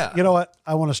 Yeah. Yeah. You know what?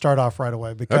 I want to start off right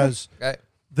away because one. Okay.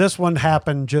 this one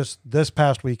happened just this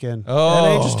past weekend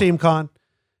Oh. at Aegis Team Con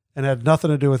and had nothing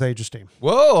to do with Aegis Team.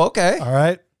 Whoa, okay. All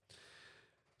right.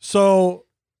 So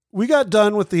we got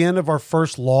done with the end of our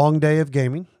first long day of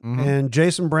gaming, and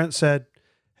Jason Brent said,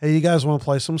 "Hey, you guys want to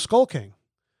play some Skull King?"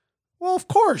 Well, of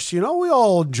course, we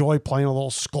all enjoy playing a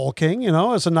little Skull King,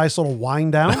 it's a nice little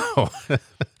wind down.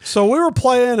 So we were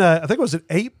playing I think it was an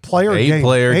 8-player game.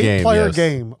 Eight-player game, Eight-player yes.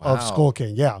 game of Wow. Skull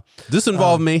King, yeah. This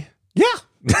involved me Yeah.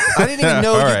 I didn't even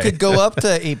know All you right. could go up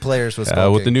to 8 players with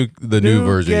Skull with the King. new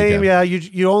version. you game, can. yeah.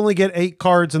 You only get 8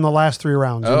 cards in the last 3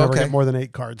 rounds. You Oh, never okay. get more than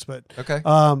 8 cards, but Okay.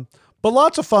 but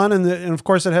lots of fun, and of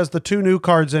course it has the 2 new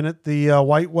cards in it, the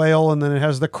White Whale, and then it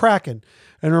has the Kraken.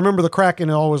 And remember, the Kraken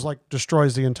always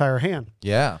destroys the entire hand.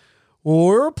 Yeah. Well,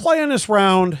 we were playing this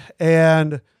round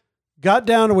and got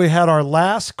down to we had our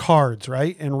last cards,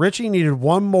 right? And Richie needed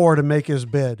 1 more to make his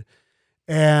bid.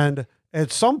 And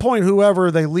at some point,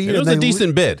 whoever they lead, It was and a they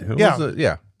decent bid. It Yeah. was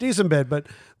yeah. decent bid, but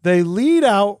they lead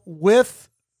out with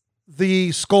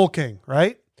the Skull King,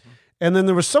 right? And then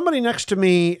there was somebody next to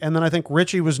me, and then I think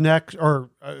Richie was next, or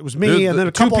it was me, and then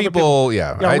a 2 couple other people.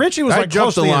 Yeah, Yeah, Richie was I like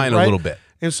jumped close the to the line end, a right? little bit.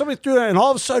 And somebody threw that, and all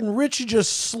of a sudden, Richie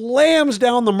just slams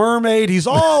down the mermaid. He's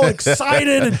all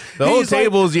excited, and The whole he's like,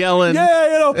 table's yelling.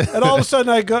 yeah, and all of a sudden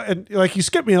I go, and like he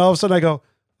skipped me, and all of a sudden I go,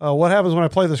 what happens when I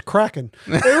play this Kraken?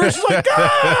 And Richie's like,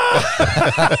 ah!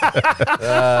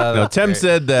 No, Tim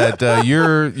said that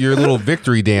your little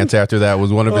victory dance after that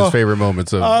was one of his favorite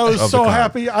moments of. I was of the so con.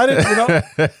 happy. I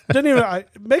didn't even.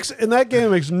 It makes in that game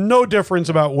it makes no difference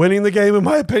about winning the game. In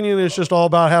my opinion, it's just all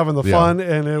about having the Yeah. fun,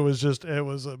 and it was just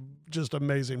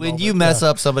amazing. When moment. you mess Yeah.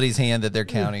 up somebody's hand that they're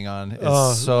counting on,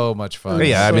 it's so much fun.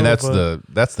 Yeah, I mean So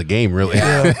that's the game really.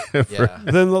 Yeah.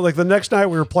 Then like the next night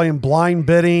we were playing blind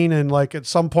bidding, and like at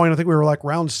some point I think we were like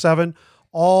round 7.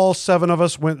 All 7 of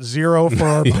us went 0 for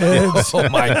our bids. Oh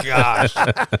my gosh.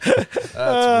 That's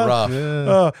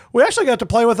rough. We actually got to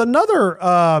play with another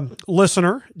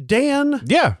listener, Dan.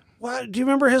 Yeah. What do you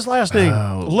remember his last name?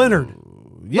 Leonard.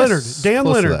 Yes, Leonard. Dan close to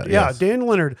Leonard. that, Yeah, yes. Dan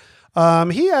Leonard.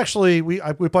 He actually we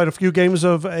played a few games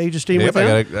of Aegis Team Yep,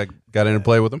 with him. I got in to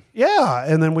play with him. Yeah,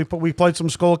 and then we played some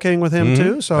Skull King with him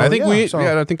too. So I think yeah, so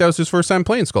I think that was his first time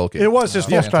playing Skull King. it was his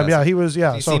first time. fantastic. Yeah, he was.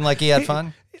 Yeah, He so seemed like he had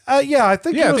fun. Yeah, I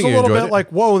think Yeah, I it was think a you little enjoyed bit it. like,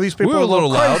 whoa, these people We were are a little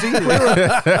loud. crazy.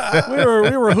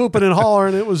 we were hooping and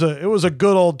hollering. It was a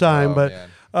good old time. Oh, but man.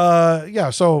 yeah,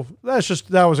 so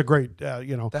that was a great, That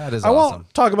is I awesome.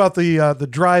 won't talk about the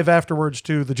drive afterwards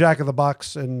to the Jack in the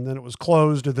Box, and then it was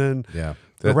closed, and then Yeah.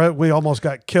 we almost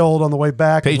got killed on the way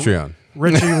back. Patreon.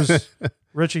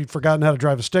 Richie forgotten how to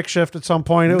drive a stick shift at some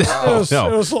point. It was No.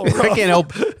 a little I rough. can't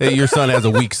help that your son has a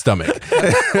weak stomach.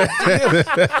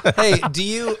 Hey, if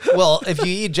you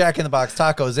eat Jack in the Box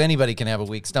tacos, anybody can have a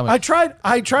weak stomach. I tried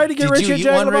to get Did Richie you a eat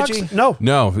Jack in one, the Box. Richie? No.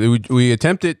 No, we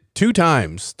attempted 2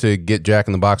 times to get Jack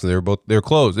in the Box, and they're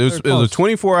closed. It was a closed.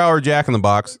 24-hour Jack in the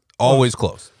Box, always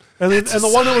closed. And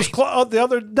the one that was the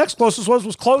other next closest was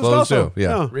closed Closed also. too,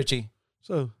 yeah. Richie,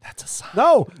 So that's a sign.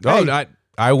 no. Oh, Hey,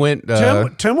 I went.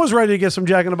 Tim was ready to get some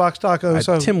Jack in the Box tacos.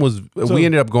 So Tim was. We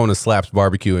ended up going to Slaps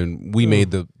Barbecue, and we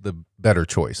made the better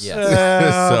choice.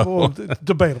 Yeah. well,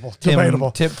 debatable.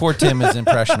 Debatable. Poor Tim is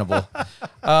impressionable.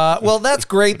 Well, that's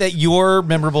great that your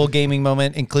memorable gaming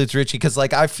moment includes Richie, because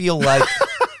I feel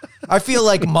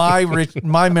like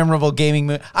my memorable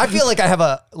gaming I feel like I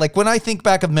have when I think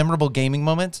back of memorable gaming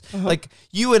moments, like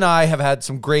you and I have had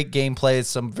some great gameplays,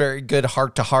 some very good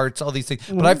heart to hearts, all these things.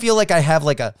 But I feel like I have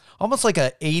almost like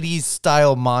a 80s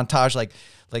style montage,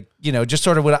 just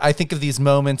sort of when I think of these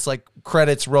moments, like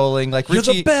credits rolling, like You're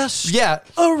Richie, the best yeah.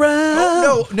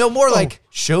 around. No, more like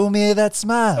show me that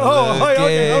smile.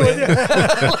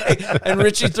 Okay. And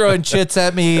Richie throwing chits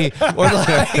at me,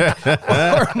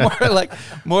 or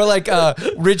more like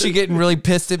Richie getting really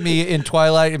pissed at me in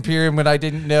Twilight Imperium when I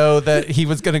didn't know that he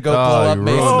was going to go blow up you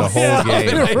Mason. ruined the whole yeah.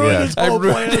 game. You ruined his I whole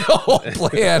ruined the whole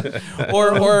plan.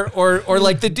 Or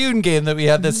like the Dune game that we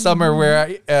had this summer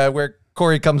where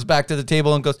Corey comes back to the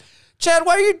table and goes, Chad,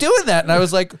 why are you doing that? And I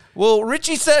was like, well,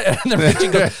 Richie said, and then Richie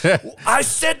goes, I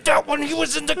said that when he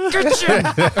was in the kitchen.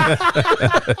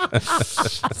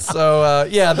 So,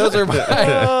 those are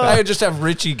I just have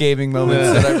Richie gaming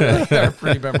moments that I really are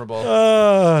pretty memorable.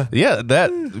 Yeah, that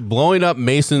blowing up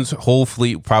Mason's whole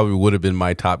fleet probably would have been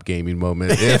my top gaming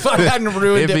moment If I hadn't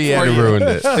ruined if it he for hadn't you. ruined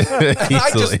it.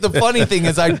 Easily. The funny thing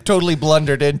is I totally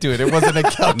blundered into it. It wasn't a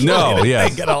calculated No,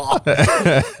 yes. thing at all.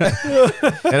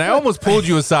 And I almost pulled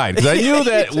you aside because I knew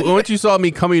that once you saw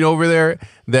me coming over there,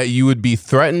 that you would be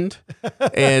threatened.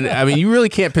 And I mean, you really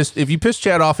can't piss. If you piss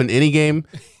Chad off in any game,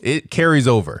 it carries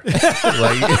over.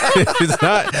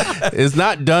 It's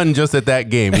not done just at that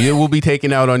game. It will be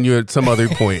taken out on you at some other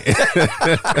point.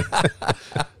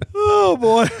 Oh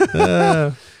boy.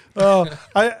 I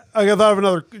thought of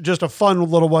another, just a fun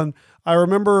little one. I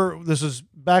remember this is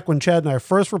back when Chad and I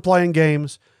first were playing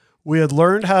games. We had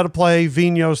learned how to play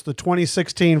Vinos, the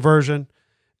 2016 version.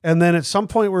 And then at some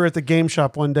point we were at the game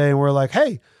shop one day and we're like,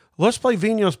 hey, let's play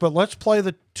Vinos, but let's play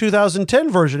the 2010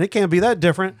 version. It can't be that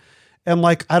different. And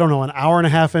I don't know, an hour and a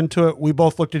half into it, we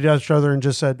both looked at each other and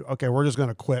just said, okay, we're just going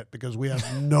to quit because we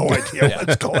have no idea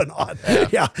what's going on.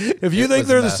 Yeah. If you think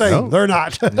they're the same, they're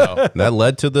not. No. That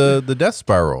led to the death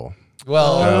spiral.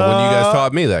 Well, When you guys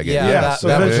taught me that game. yeah. So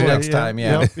that was eventually, next time,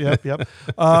 yeah. Yep.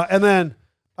 And then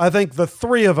I think the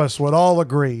three of us would all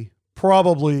agree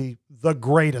probably the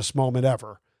greatest moment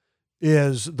ever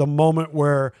is the moment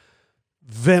where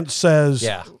Vince says,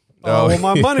 Yeah. oh, well,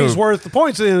 my money's worth the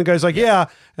points. And the guy's like, yeah.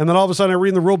 And then all of a sudden I read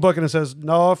in the rule book and it says,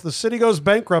 no, if the city goes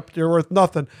bankrupt, you're worth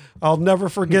nothing. I'll never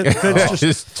forget Vince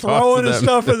just throwing his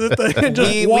stuff in the thing and just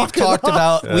We've walking talked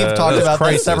off. about this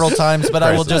Crisis. several times, but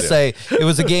I will just Crisis, say it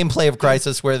was a gameplay of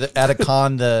Crisis where at a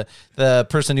con the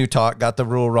person who taught got the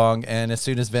rule wrong, and as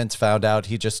soon as Vince found out,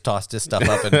 he just tossed his stuff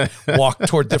up and walked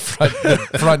toward the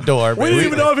front door. We didn't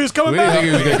even know if he was coming We didn't back. think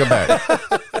he was going to come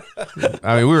back.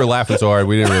 I mean, we were laughing so hard,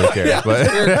 we didn't really care. Yeah,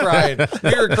 But we were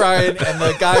crying, and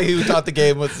the guy who taught the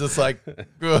game was just like,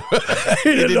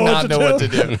 he did not know what to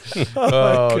do.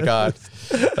 Oh God,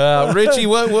 Richie,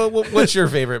 what's your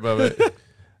favorite moment?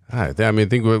 I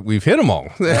think we've hit them all.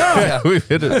 We've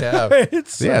hit it. Yeah.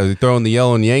 Yeah, throwing the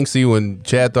yellow and Yangtze when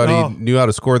Chad thought he knew how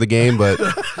to score the game, but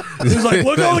He's like,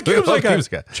 look at all the cubes I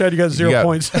got. Chad, you got 0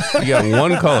 points. You got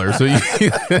one color, so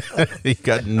you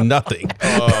got nothing.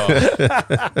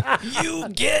 You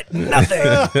get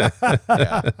nothing.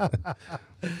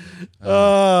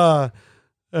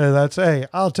 Hey,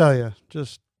 I'll tell you,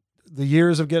 just the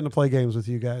years of getting to play games with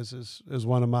you guys is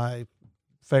one of my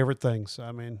favorite things.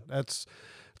 I mean, that's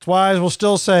why I will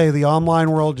still say the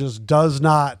online world just does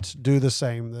not do the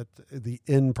same that the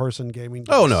in-person gaming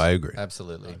does. Oh no, I agree.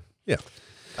 Absolutely. Yeah.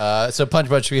 So Punch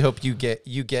Bunch, we hope you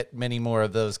get many more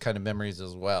of those kind of memories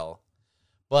as well.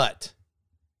 But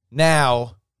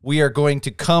now we are going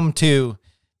to come to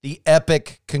the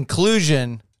epic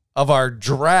conclusion of our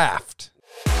draft.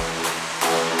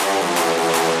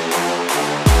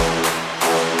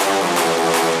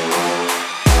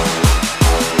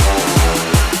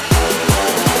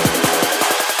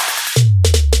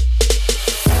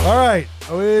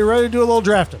 ready to do a little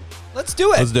drafting? Let's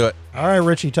do it. Let's do it. All right,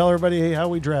 Richie, tell everybody how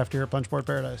we draft here at Punchboard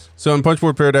Paradise. So in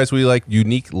Punchboard Paradise, we like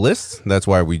unique lists. That's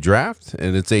why we draft.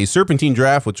 And it's a serpentine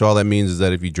draft, which all that means is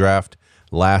that if you draft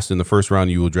last in the first round,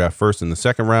 you will draft first in the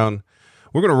second round.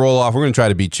 We're going to roll off. We're going to try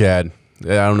to beat Chad. I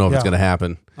don't know if it's going to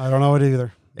happen. I don't know it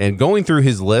either. And going through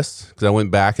his list, because I went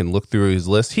back and looked through his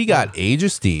list, he got Age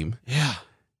of Steam. Yeah.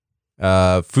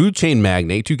 Food Chain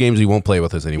Magnate, 2 games he won't play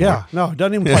with us anymore. Yeah. No,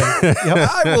 doesn't even play. Yep.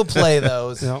 I will play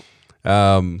those. Yep.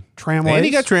 Tramways. And he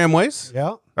got Tramways.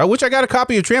 Yeah. Which I got a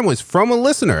copy of Tramways from a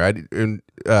listener. I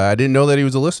didn't know that he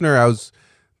was a listener. I was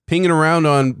pinging around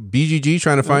on BGG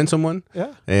trying to find someone.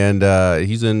 Yeah. And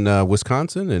he's in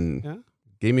Wisconsin and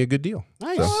gave me a good deal.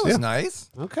 Nice. Oh, that was nice.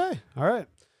 Okay. All right.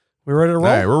 We ready to roll?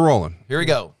 All right, we're rolling. Here we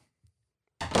go.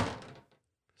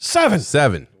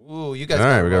 7. Ooh, you guys All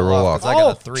right, we gotta roll off. 'cause I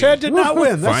got a 3. Chad did not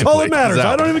win. That's all Finally. that matters.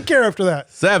 I don't even care after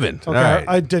that. 7. Okay. All right.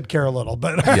 I did care a little,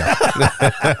 but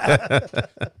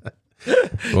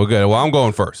Well, good. Well, I'm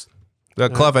going first.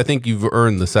 Clef, I think you've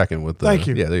earned the second with the. Thank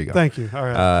you. Yeah, there you go. Thank you. All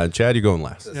right. Chad, you're going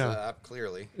last. Yeah.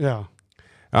 Clearly. Yeah. All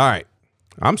right.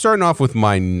 I'm starting off with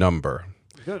my number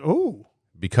Good. Ooh.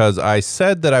 because I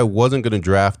said that I wasn't going to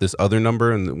draft this other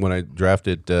number and when I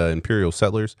drafted Imperial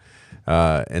Settlers.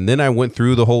 And then I went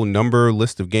through the whole number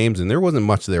list of games, and there wasn't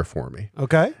much there for me.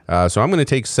 Okay. So I'm going to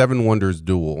take Seven Wonders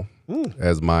Duel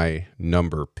as my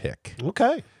number pick.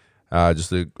 Okay.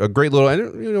 Just a great little,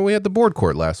 we had the board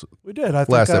court last. We did. I think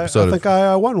Last episode I think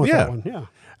I won with that one. Yeah.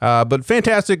 But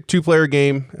fantastic 2-player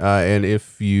game. And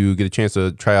if you get a chance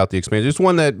to try out the expansion, it's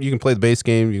one that you can play the base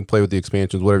game, you can play with the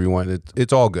expansions, whatever you want.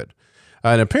 It's all good.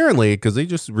 And apparently, because they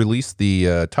just released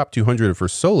the top 200 for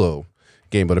solo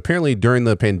game, but apparently during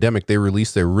the pandemic, they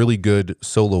released a really good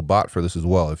solo bot for this as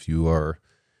well. If you are,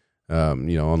 on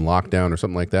lockdown or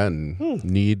something like that and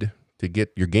need to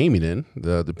get your gaming in,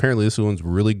 apparently this one's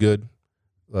really good.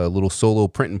 Little solo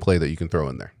print and play that you can throw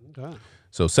in there. Okay.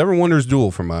 So Seven Wonders Duel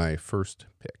for my first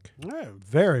pick. All right.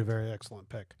 Very, very excellent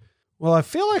pick. Well, I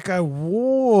feel like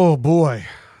oh boy,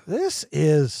 this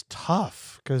is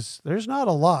tough because there's not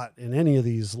a lot in any of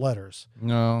these letters.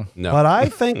 No. But I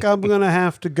think I'm going to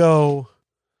have to go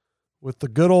with the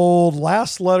good old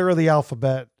last letter of the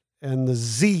alphabet and the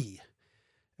Z.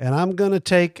 And I'm going to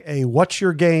take a What's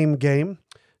Your Game game.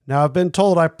 Now, I've been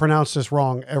told I pronounce this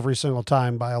wrong every single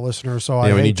time by a listener, so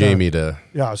we need Jamie to.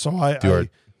 Yeah, so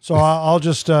I'll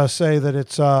just say that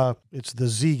it's the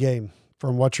Z game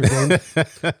from What's Your Game.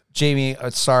 Jamie,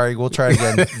 sorry, we'll try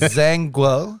again.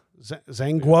 Zangwo.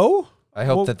 Zangwo? I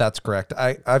hope that's correct.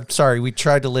 I'm sorry. We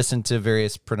tried to listen to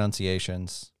various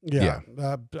pronunciations. Yeah.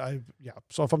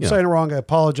 So if I'm saying it wrong, I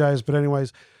apologize. But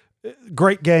anyways,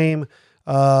 great game.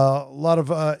 A lot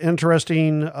of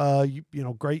interesting,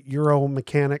 great Euro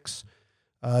mechanics.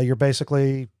 You're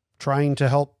basically trying to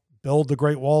help build the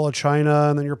Great Wall of China,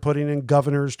 and then you're putting in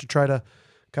governors to try to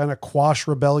kind of quash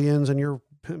rebellions, and you're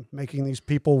making these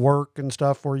people work and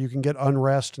stuff where you can get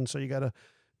unrest, and so you got to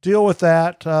deal with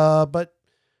that. But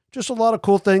just a lot of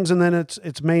cool things, and then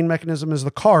its main mechanism is the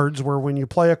cards, where when you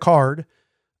play a card,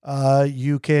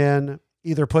 you can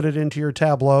either put it into your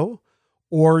tableau,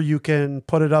 or you can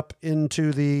put it up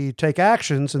into the take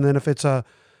actions. And then if it's a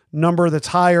number that's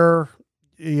higher,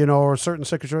 or certain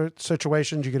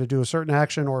situations, you get to do a certain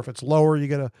action, or if it's lower, you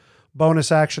get a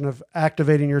bonus action of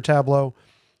activating your tableau.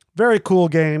 Very cool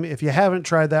game. If you haven't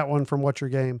tried that one from What's Your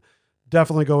Game,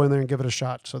 definitely go in there and give it a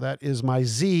shot. So that is my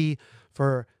Z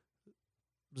for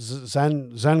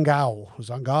Zangao.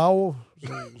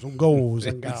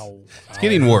 It's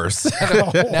getting worse.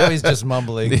 Now he's just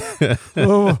mumbling.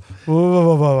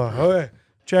 Okay.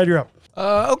 Chad, you're up.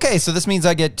 Okay, so this means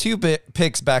I get 2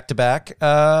 picks back to back.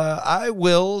 I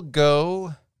will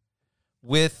go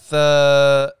with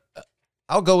I'll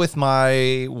go with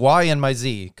my Y and my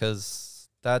Z because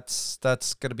that's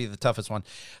going to be the toughest one.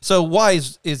 So Y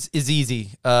is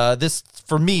easy. This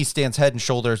for me stands head and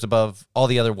shoulders above all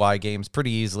the other Y games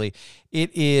pretty easily. It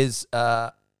is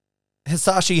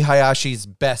Hisashi Hayashi's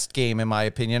best game, in my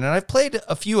opinion. And I've played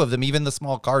a few of them, even the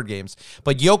small card games.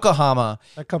 But Yokohama...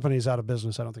 That company's out of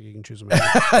business. I don't think you can choose them.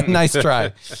 Nice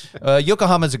try.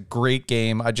 Yokohama is a great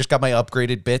game. I just got my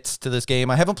upgraded bits to this game.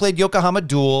 I haven't played Yokohama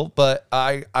Duel, but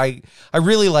I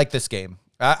really like this game.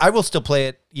 I will still play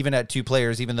it even at 2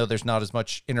 players, even though there's not as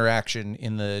much interaction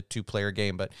in the 2-player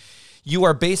game. But you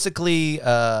are basically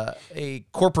a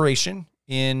corporation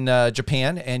in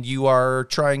Japan, and you are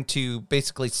trying to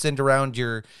basically send around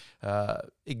your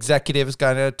executives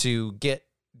kind of to get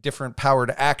different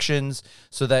powered actions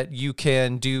so that you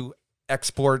can do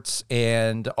exports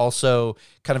and also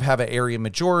kind of have an area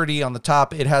majority on the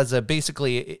top. It has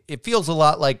it feels a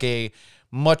lot like a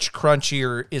much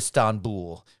crunchier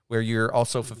Istanbul, where you're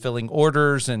also fulfilling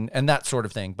orders and that sort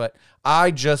of thing. But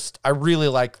I really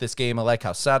like this game. I like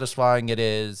how satisfying it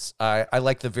is. I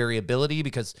like the variability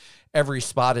because every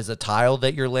spot is a tile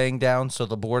that you're laying down, so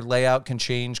the board layout can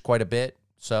change quite a bit.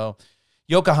 So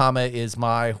Yokohama is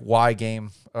my Y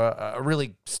game, a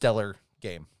really stellar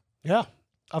game. Yeah.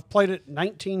 I've played it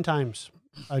 19 times.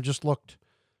 I just looked.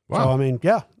 Wow. So, I mean,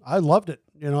 yeah, I loved it.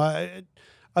 I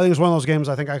think it's one of those games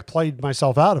I think I played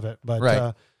myself out of it. But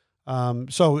Right.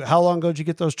 So how long ago did you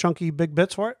get those chunky big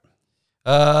bits for it?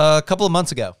 A couple of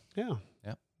months ago. Yeah.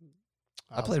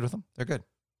 I played with them. They're good.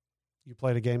 You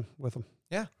played a game with them?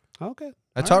 Yeah. Okay.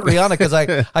 I taught Rihanna because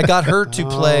I got her to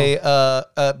play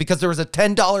because there was a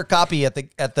 $10 copy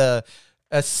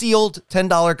a sealed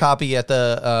 $10 copy at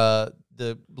the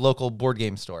local board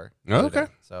game store. Oh, okay.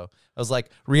 So I was like,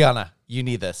 Rihanna, you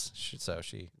need this. So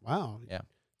she. Wow. Yeah.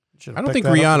 Should've I don't picked think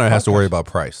that up Rihanna for has to worry podcast. about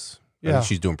price. I Yeah. think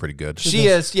she's doing pretty good. She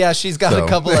is. Yeah, she's got So. a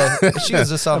couple of. She was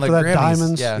just on the After that Grammys.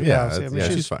 diamonds. Yeah. Yeah, see, I mean, yeah,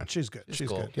 she's she's fine. She's good. She's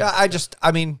Cool. good. Yeah,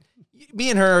 I mean, me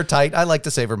and her are tight. I like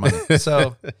to save her money.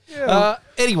 So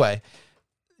anyway,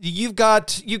 you got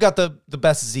the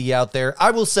best Z out there.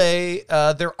 I will say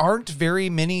there aren't very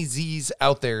many Zs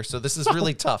out there, so this is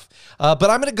really tough. But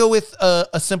I'm going to go with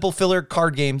a simple filler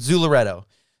card game, Zularetto.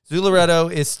 Zularetto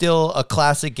is still a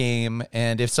classic game,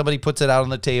 and if somebody puts it out on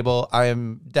the table, I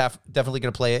am definitely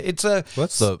going to play it. It's a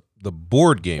That's the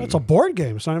board game. It's a board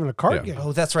game. It's not even a card Yeah. game.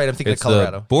 oh, that's right. I'm thinking It's of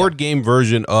Colorado. the board game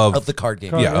version of Of the card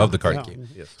game. yeah, of the card Yeah. game.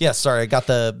 Yes. Yeah, sorry, I got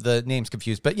the names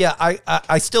confused. But yeah,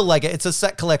 I still like it. It's a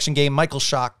set collection game. Michael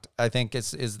Schacht, I think,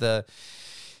 is the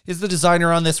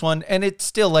designer on this one. And it's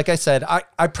still, like I said,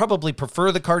 I probably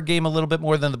prefer the card game a little bit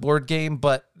more than the board game,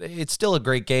 but it's still a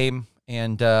great game.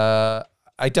 And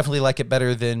I definitely like it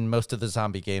better than most of the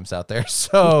zombie games out there.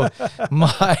 So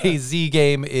my Z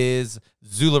game is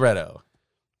Zularetto.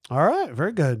 All right,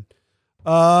 very good.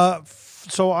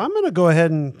 So I'm going to go ahead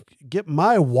and get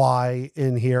my Y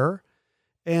in here.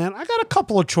 And I got a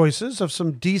couple of choices of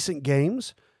some decent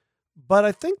games, but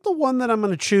I think the one that I'm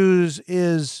going to choose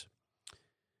is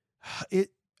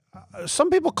some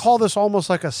people call this almost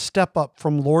like a step up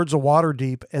from Lords of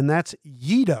Waterdeep, and that's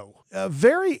Yido. A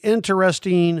very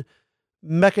interesting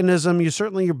mechanism.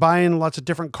 You're buying lots of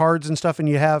different cards and stuff, and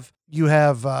you have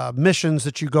missions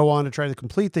that you go on to try to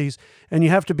complete these, and you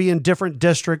have to be in different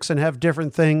districts and have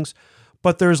different things.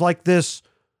 But there's like this,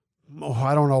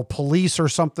 I don't know, police or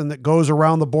something that goes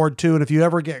around the board too. And if you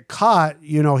ever get caught,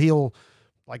 he'll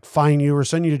like fine you or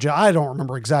send you to jail. I don't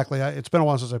remember exactly. It's been a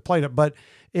while since I played it, but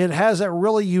it has that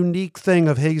really unique thing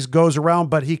of he goes around,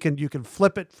 but you can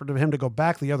flip it for him to go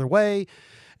back the other way.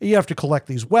 You have to collect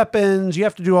these weapons. You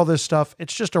have to do all this stuff.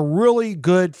 It's just a really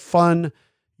good, fun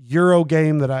Euro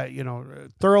game that I,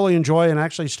 thoroughly enjoy and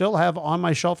actually still have on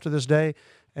my shelf to this day.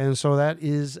 And so that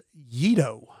is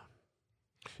Yido.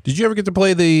 Did you ever get to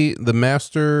play the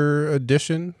Master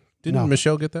Edition? Didn't No.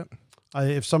 Michelle get that?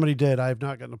 If somebody did, I have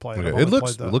not gotten to play it. Okay. I've It only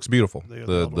looks played it looks beautiful. the old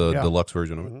The one, yeah. deluxe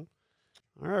version of it. Mhm.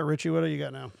 All right, Richie, what do you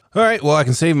got now? All right. Well, I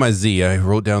can save my Z. I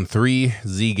wrote down 3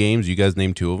 Z games. You guys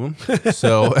named 2 of them.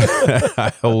 So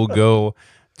I will go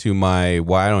to my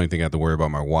Y. I don't even think I have to worry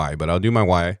about my Y, but I'll do my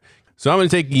Y. So I'm going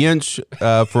to take Yinch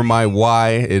for my Y.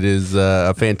 It is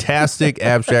a fantastic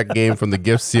abstract game from the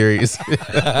Gift series.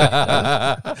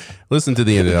 Listen to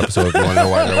the end of the episode if you want to know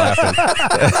why they're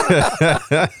laughing.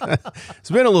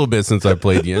 It's been a little bit since I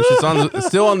played Yinch. It's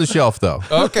still on the shelf, though.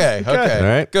 Okay. All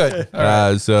right. Good. All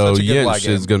right. So Such a good Y Yinch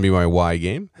game. is going to be my Y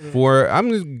game. I'm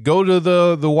going to go to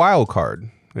the wild card.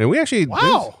 And we actually...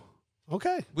 Wow.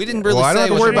 Okay. We didn't really Well, I say don't have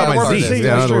to what worry your about wild my card Z. is. Yeah, I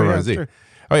don't have to worry about my That's Z. true.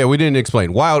 Oh, yeah, we didn't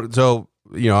explain. Wild, so,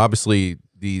 obviously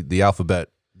the alphabet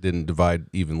didn't divide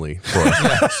evenly for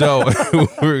us. So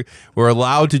we're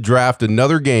allowed to draft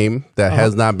another game that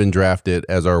has not been drafted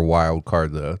as our wild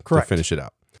card to Correct. finish it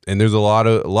out. And there's a lot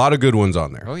of good ones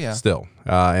on there. Oh, yeah. Still.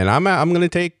 And I'm going to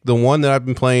take the one that I've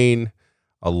been playing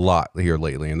a lot here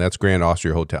lately, and that's Grand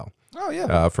Austria Hotel Oh,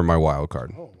 yeah. for my wild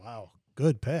card. Oh, wow.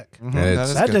 Good pick. And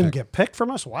it's- That didn't get picked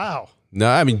from us? Wow. No,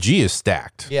 I mean, G is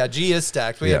stacked. Yeah, G is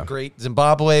stacked. We Yeah. had great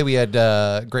Zimbabwe. We had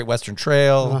Great Western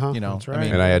Trail. that's right. I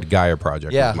mean, And I had Gaia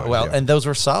Project. yeah. was mine, Well, and those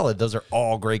were solid. Those are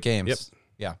all great games. Yep.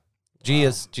 Yeah.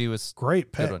 G was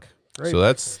Great Good one. pick. Great. so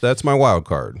that's my wild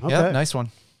card. Okay. Yeah, nice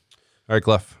one. All right,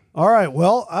 Clef. All right.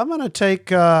 Well, I'm going to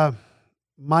take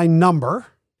my number.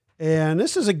 And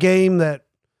this is a game that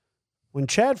when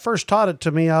Chad first taught it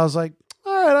to me, I was like,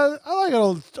 all right, I like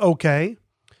it okay.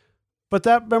 But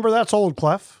that's old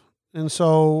Clef. And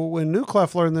so when new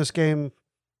Clef learned this game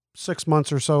 6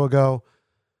 months or so ago,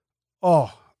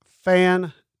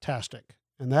 fantastic.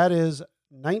 And that is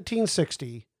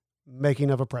 1960, Making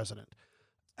of a President.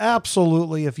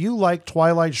 absolutely, if you like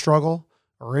Twilight Struggle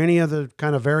or any of the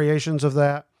kind of variations of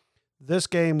that, this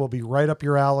game will be right up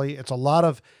your alley. It's a lot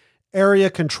of area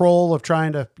control of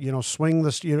trying to, swing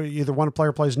this, either one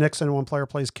player plays Nixon, one player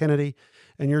plays Kennedy,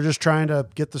 and you're just trying to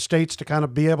get the states to kind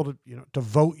of be able to, to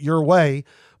vote your way.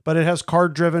 But it has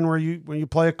card driven when you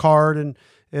play a card, and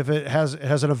if it has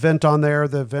an event on there,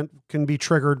 the event can be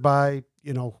triggered by,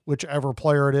 whichever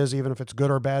player it is, even if it's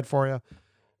good or bad for you.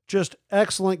 Just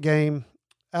excellent game.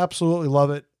 Absolutely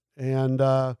love it. And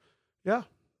yeah,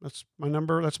 that's my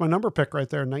number pick right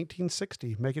there.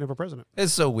 1960, Making of a President.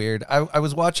 It's so weird. I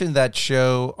was watching that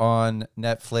show on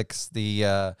Netflix,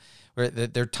 where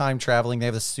they're time traveling. They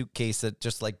have a suitcase that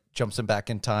just like jumps them back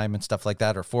in time and stuff like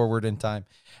that, or forward in time.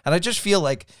 And I just feel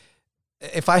like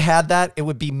if I had that, it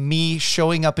would be me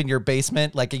showing up in your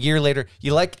basement like a year later.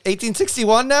 You like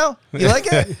 1861 now? You like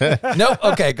it? Nope.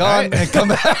 Okay, gone. And come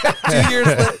back 2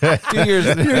 years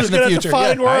in the future.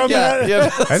 Find where I'm at. Yeah.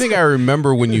 I think I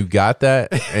remember when you got that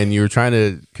and you were trying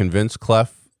to convince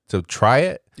Clef to try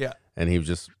it. Yeah. And he was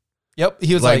just... Yep.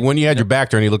 He was like when you had your back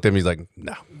turned, he looked at me, he's like,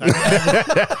 no.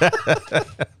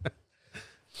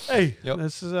 Hey, Yep.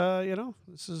 This is,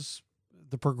 this is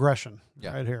the progression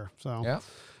right here. So, yeah.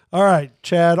 All right,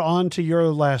 Chad, on to your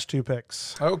last two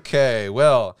picks. Okay.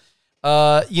 Well,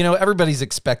 everybody's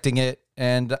expecting it.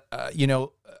 And,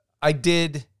 I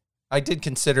did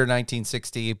consider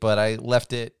 1960, but I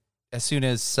left it as soon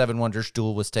as Seven Wonders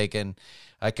Duel was taken.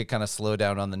 I could kind of slow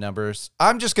down on the numbers.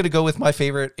 I'm just going to go with my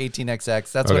favorite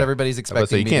 18XX. That's what everybody's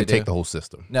expecting me to do. You can't take the whole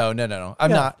system. No.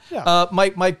 I'm not. Yeah.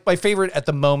 My favorite at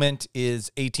the moment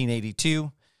is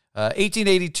 1882.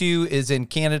 1882 is in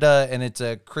Canada, and it's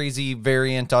a crazy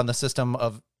variant on the system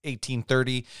of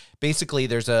 1830. Basically,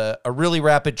 there's a really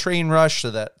rapid train rush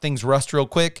so that things rust real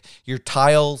quick. Your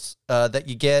tiles that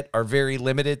you get are very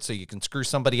limited, so you can screw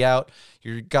somebody out.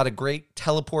 You've got a great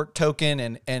teleport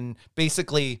token, and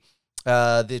basically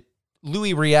the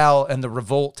Louis Riel and the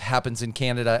revolt happens in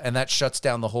Canada, and that shuts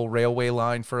down the whole railway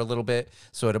line for a little bit,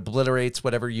 so it obliterates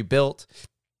whatever you built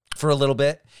for a little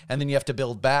bit, and then you have to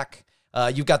build back.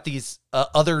 You've got these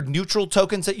other neutral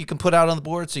tokens that you can put out on the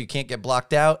board so you can't get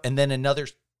blocked out. And then another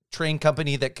train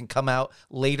company that can come out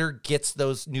later gets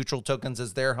those neutral tokens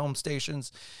as their home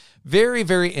stations. Very,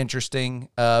 very interesting.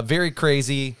 Very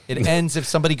crazy. It ends if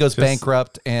somebody goes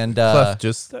bankrupt. And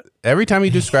just every time he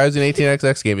describes an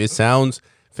 18XX game, it sounds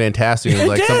fantastic. It's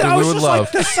like something we would love.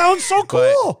 Like, this sounds so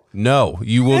cool. No,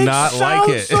 you will not like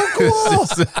it. So cool.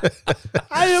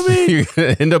 I mean, you're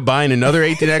gonna end up buying another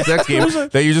 18XX game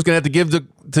that you're just gonna have to give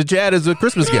to Chad as a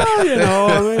Christmas gift. I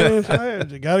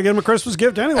got to get him a Christmas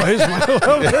gift anyways.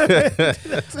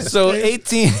 So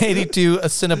 1882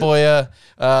 Assiniboia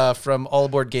from All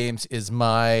Aboard Games is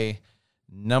my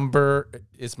number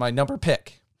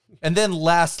pick. And then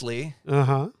lastly,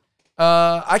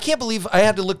 I can't believe I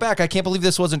had to look back. I can't believe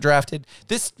this wasn't drafted.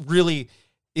 This really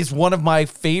is one of my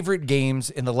favorite games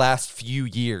in the last few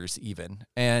years, even,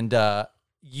 and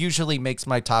usually makes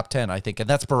my top 10, I think, and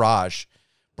that's Barrage.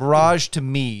 Barrage to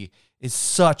me is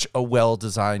such a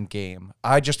well-designed game.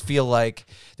 I just feel like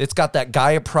it's got that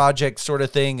Gaia Project sort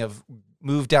of thing of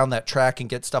move down that track and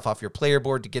get stuff off your player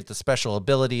board to get the special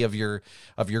ability of your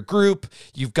group.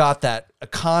 You've got that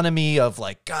economy of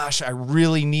like, gosh, I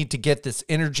really need to get this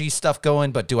energy stuff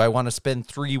going, but do I want to spend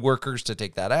 3 workers to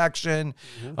take that action?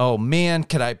 Mm-hmm. Oh man,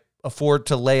 can I afford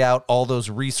to lay out all those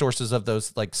resources of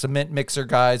those like cement mixer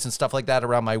guys and stuff like that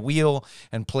around my wheel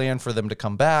and plan for them to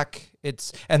come back?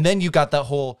 And then you got that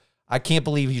whole, I can't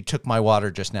believe you took my water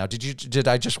just now. Did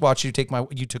I just watch you took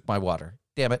my water?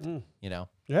 Damn it.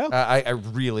 Yeah. I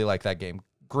really like that game.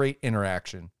 Great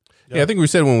interaction. Yeah, I think we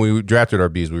said when we drafted our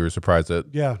Bs, we were surprised that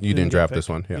you didn't draft this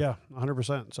one. Yeah,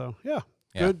 100%. So,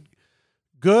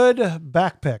 good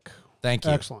back pick. Thank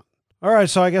you. Excellent. All right,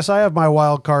 so I guess I have my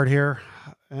wild card here.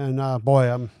 And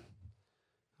boy,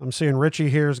 I'm seeing Richie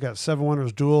here's got Seven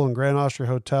Wonders Duel and Grand Austria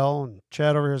Hotel, and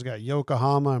Chad over here's got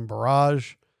Yokohama and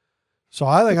Barrage. So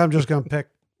I think I'm just going to pick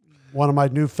one of my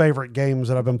new favorite games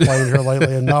that I've been playing here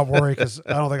lately and not worry because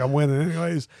I don't think I'm winning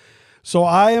anyways. So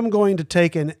I am going to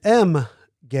take an M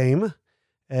game,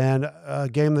 and a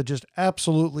game that just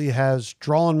absolutely has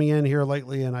drawn me in here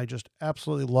lately, and I just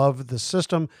absolutely love the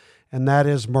system, and that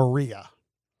is Maria.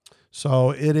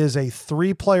 So it is a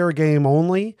 3-player game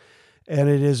only, and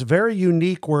it is very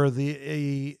unique where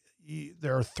there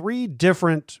are 3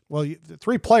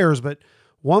 players, but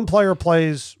one player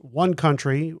plays one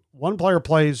country, one player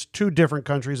plays 2 different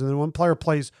countries, and then one player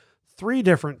plays 3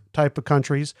 different type of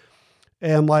countries.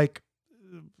 And like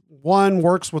one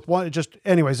works with one. It's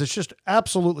just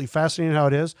absolutely fascinating how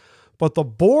it is. But the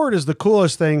board is the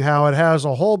coolest thing, how it has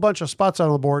a whole bunch of spots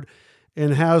on the board.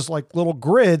 and has like little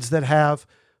grids that have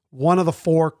one of the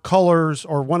 4 colors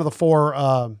or one of the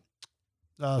 4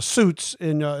 suits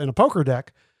in a poker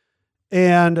deck.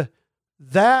 And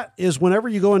that is whenever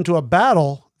you go into a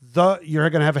battle, you're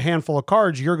going to have a handful of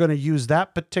cards. You're going to use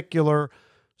that particular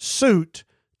suit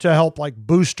to help like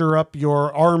booster up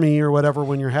your army or whatever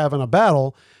when you're having a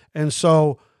battle. And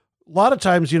so a lot of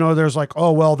times, there's like,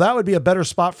 oh, well, that would be a better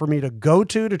spot for me to go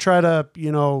to try to,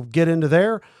 get into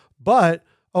there. But,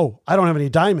 oh, I don't have any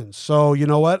diamonds. So you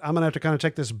know what? I'm going to have to kind of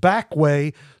take this back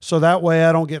way. So that way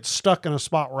I don't get stuck in a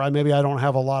spot where I don't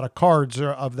have a lot of cards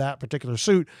of that particular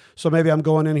suit. So maybe I'm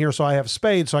going in here. So I have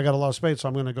spades. So I got a lot of spades. So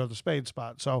I'm going to go to the spade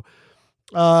spot. So,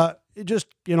 it just,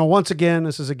 once again,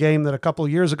 this is a game that a couple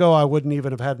of years ago, I wouldn't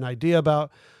even have had an idea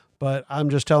about, but I'm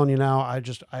just telling you now, I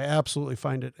absolutely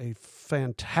find it a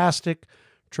fantastic,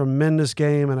 tremendous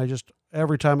game. And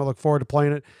every time I look forward to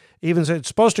playing it, even though it's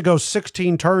supposed to go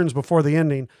 16 turns before the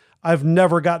ending, I've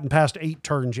never gotten past 8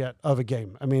 turns yet of a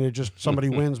game. I mean, it just, somebody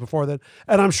wins before that.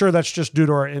 And I'm sure that's just due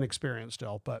to our inexperience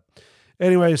still. But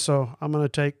anyway, so I'm going to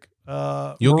take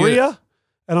Maria,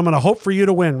 and I'm going to hope for you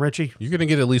to win, Richie. You're going to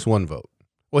get at least 1 vote.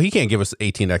 Well, he can't give us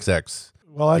 18XX.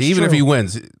 Well, that's even true. if he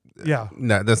wins. Yeah.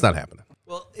 No, that's not happening.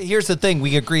 Well, here's the thing.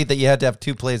 We agreed that you had to have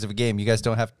 2 plays of a game. You guys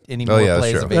don't have any more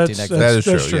plays true. of 18XX. That is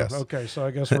true, yes. Okay, so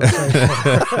I guess we're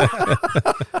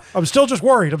I'm still just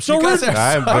worried. I'm still worried.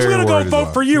 I'm I'm very going to go worried as vote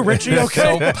well. for you, Richie,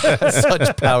 okay?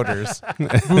 Such powders.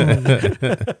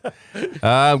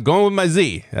 Going with my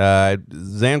Z.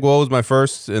 Zangwo was my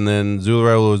first, and then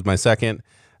Zulurella was my second.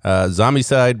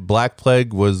 Zombicide Black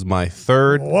Plague was my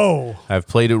third. Whoa. I've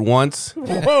played it once.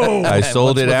 Whoa. I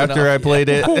sold it was after enough. I played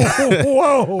it.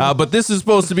 Whoa. But this is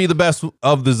supposed to be the best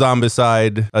of the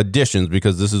Zombicide editions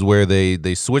because this is where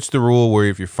they switch the rule where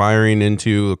if you're firing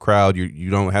into a crowd, you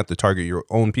don't have to target your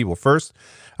own people first.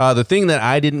 The thing that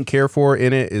I didn't care for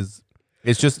in it is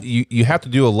it's just you have to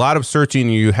do a lot of searching.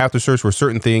 You have to search for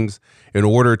certain things in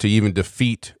order to even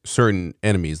defeat certain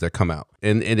enemies that come out.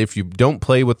 And if you don't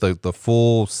play with the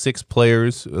full 6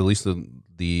 players, at least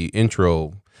the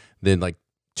intro, then like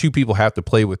 2 people have to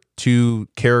play with 2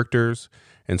 characters.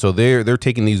 And so they're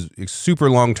taking these super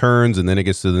long turns, and then it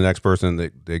gets to the next person.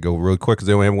 They go really quick because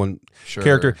they only have 1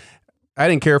 character. I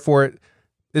didn't care for it.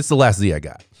 It's the last Z I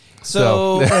got.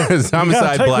 So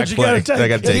Zombicide Black Plague. I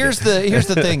got to take here's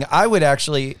the thing. I would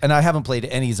actually, and I haven't played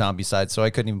any Zombicide, so I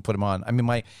couldn't even put them on. I mean,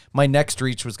 my next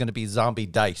reach was going to be Zombie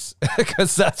Dice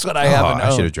because that's what I haven't I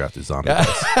should owned. have drafted Zombie Dice.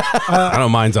 I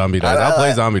don't mind Zombie Dice. I'll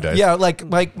play Zombie Dice. Yeah, like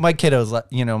my kiddos,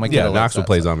 my kiddo Knox will likes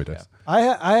play that, Zombie so, Dice.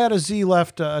 I had a Z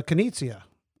left, Knizia,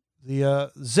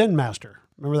 the Zen Master.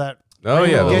 Remember that? Oh,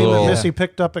 yeah. The game little, that Missy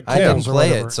picked up at I didn't Kohl's or play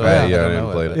whatever. it, so I I don't didn't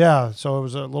know play it. it. Yeah, so it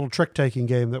was a little trick taking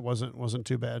game that wasn't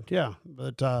too bad. Yeah,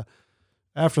 but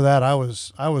after that, I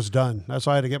was done. That's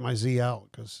why I had to get my Z out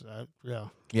because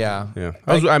Yeah.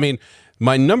 I mean,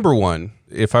 my number one,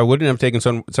 if I wouldn't have taken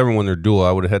Seven Wonder Duel,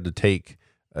 I would have had to take.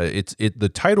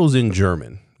 The title's in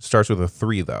German. It starts with a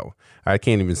 3 though. I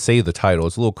can't even say the title.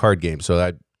 It's a little card game, so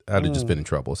I'd have just been in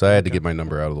trouble. So I had to get my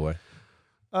number out of the way.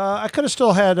 I could have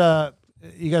still had.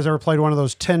 You guys ever played one of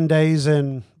those 10 days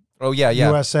in Oh yeah.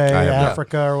 USA, I have not.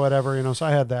 Africa, or whatever? So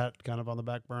I had that kind of on the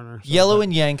back burner. So Yellow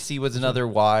and Yangtze was another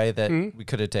Y that we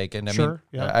could have taken. I Sure,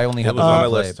 mean, yeah. I only have was one on my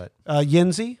play, list. but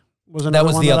Yinzi was another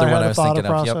was one the that other I one had I a was thought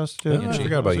thinking of. Yep. process too. Oh, I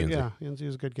forgot about Yinzi. Yeah, Yinzi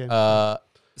is a good game.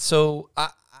 So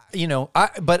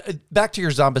but back to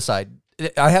your Zombicide.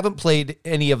 I haven't played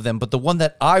any of them, but the one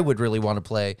that I would really want to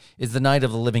play is the Night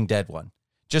of the Living Dead one.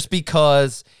 Just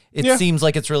because it seems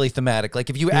like it's really thematic. Like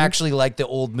if you actually like the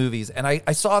old movies, and I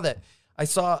saw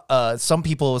some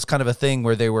people, it was kind of a thing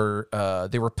where they were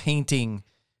painting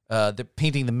the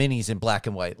minis in black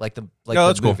and white, like the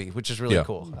that's movie, cool. which is really Yeah.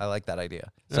 cool. I like that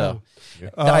idea. So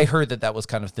I heard that was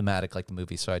kind of thematic, like the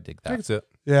movie. So I dig that. That's it.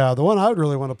 Yeah, the one I would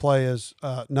really want to play is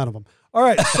none of them. All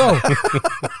right, so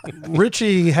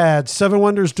Richie had Seven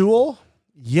Wonders Duel,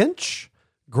 Yinch,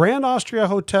 Grand Austria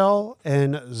Hotel,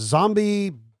 and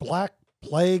Zombie Black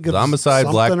Plague. Of Zombicide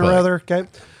something Black or Plague. other.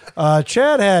 Okay.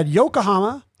 Chad had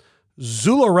Yokohama,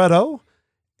 Zularedo,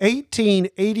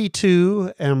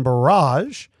 1882, and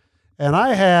Barrage. And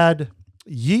I had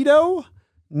Yido,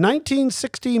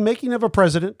 1960, Making of a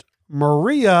President,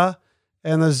 Maria,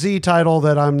 and the Z title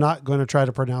that I'm not going to try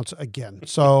to pronounce again.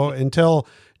 So until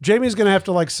Jamie's going to have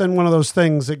to send one of those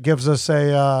things that gives us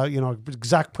a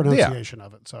exact pronunciation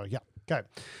of it. So yeah, okay.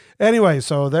 Anyway,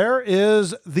 so there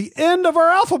is the end of our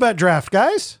alphabet draft,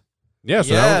 guys. Yeah,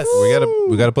 so Yes. now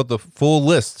we gotta put the full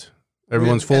list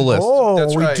Everyone's full list. Oh,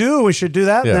 That's we right. do. We should do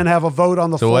that Yeah. and then have a vote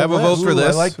on the So full we'll have a vote list. for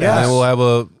this, I like and that. then we'll have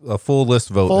a full list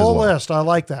vote Full as well. list. I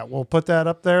like that. We'll put that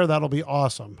up there. That'll be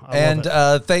awesome. I And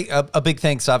love it. a big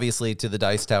thanks, obviously, to the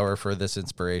Dice Tower for this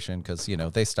inspiration because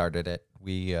they started it.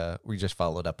 We just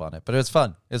followed up on it, but it was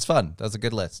fun. It's fun. That was a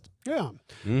good list. Yeah.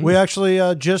 We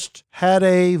actually just had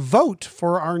a vote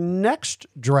for our next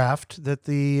draft that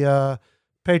the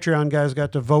Patreon guys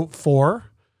got to vote for.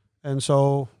 And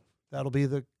so that'll be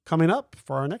the coming up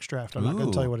for our next draft. I'm not going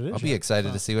to tell you what it is. I'll be yet.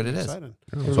 excited to see what it is. Excited.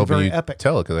 I It'll was be hoping very you'd epic.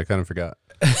 tell it because I kind of forgot.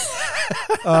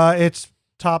 It's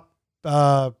top.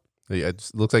 Yeah,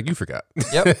 it looks like you forgot.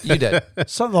 Yep, you did.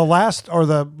 Some of the last or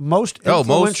the most Oh,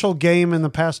 influential game in the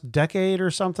past decade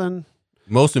or something.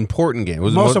 Most important game. It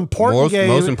was Most important game-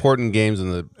 Most important games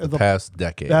in the past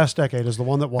decade. Past decade is the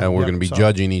one that won. And we're Yep, going to be so-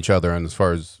 judging each other on as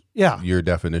far as Yeah. your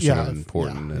definition Yeah, of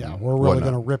important. Yeah, and we're really whatnot.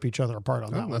 going to rip each other apart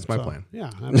on that one. that's my So, plan. Yeah.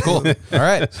 Cool. absolutely. All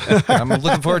right. I'm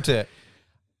looking forward to it.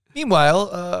 Meanwhile,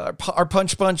 our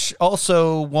Punch Bunch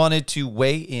also wanted to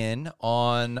weigh in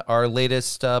on our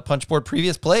latest Punch Board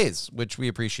previous plays, which we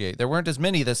appreciate. There weren't as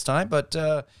many this time, but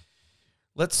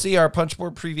let's see our Punch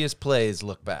Board previous plays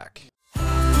look back.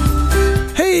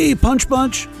 Hey, Punch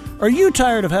Bunch! Are you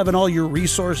tired of having all your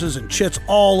resources and chits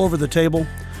all over the table?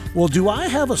 Well, do I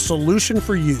have a solution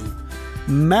for you?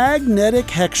 Magnetic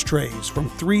hex trays from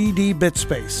 3D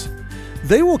BitSpace.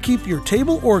 They will keep your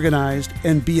table organized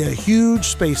and be a huge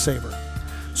space saver.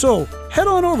 So head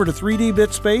on over to 3D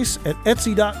BitSpace at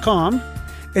Etsy.com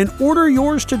and order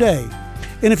yours today.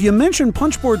 And if you mention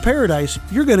Punchboard Paradise,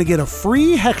 you're going to get a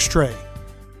free hex tray.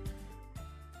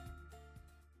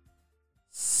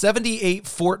 78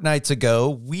 fortnights ago,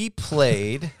 we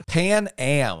played Pan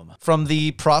Am from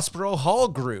the Prospero Hall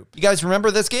group. You guys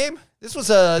remember this game? This was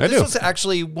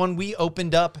actually one we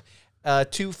opened up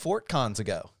 2 FortCons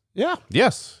ago. Yeah.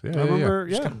 Yes. Yeah, I remember,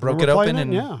 yeah. Broke it open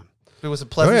and yeah. it was a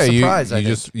pleasant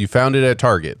surprise. You found it at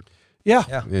Target. Yeah.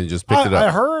 Yeah. You just picked it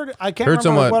up. I can't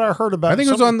remember what I heard about. I think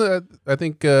it was on the. I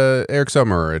think Eric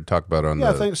Summer had talked about it on Yeah,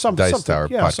 I the think Dice Tower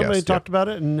yeah, podcast. somebody talked about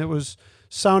it, and it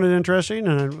sounded interesting,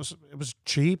 and it was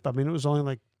cheap. I mean, it was only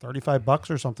like $35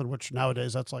 or something, which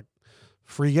nowadays that's like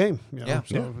free game. Yeah.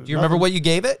 So Do you remember what you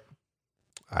gave it?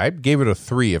 I gave it a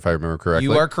 3 if I remember correctly.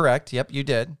 You are correct. Yep, you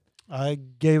did. I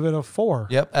gave it a 4.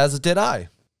 Yep, as did I.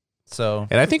 So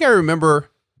And I think I remember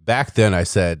back then I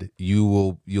said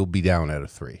you'll be down at a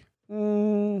 3. I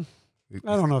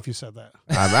don't know if you said that.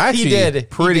 I'm actually he did.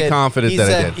 pretty He did. confident He that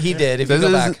said I did. He did. If you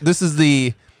go back.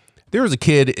 There was a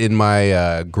kid in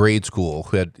my grade school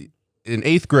who had, in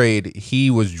 8th grade, he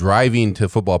was driving to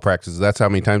football practices. That's how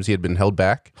many times he had been held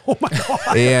back. Oh my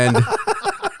God. And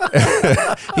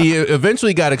he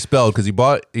eventually got expelled because he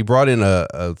brought in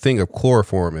a thing of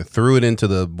chloroform and threw it into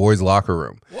the boys' locker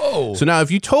room. Whoa. So now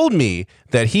if you told me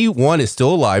that he, one, is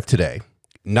still alive today,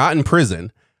 not in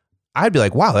prison, I'd be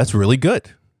like, wow, that's really good.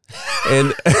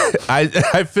 And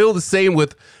I feel the same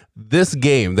with this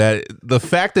game, that the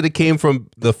fact that it came from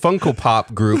the Funko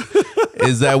Pop group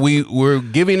is that we were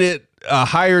giving it a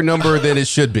higher number than it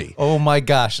should be. Oh my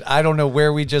gosh. I don't know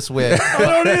where we just went. I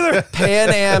don't either. Pan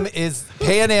Am is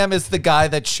the guy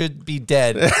that should be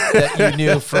dead that you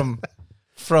knew from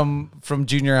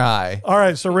junior high. All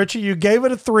right, so Richie, you gave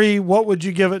it a 3. What would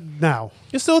you give it now?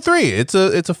 It's still a 3. It's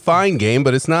a fine game,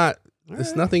 but it's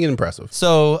nothing impressive.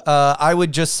 So I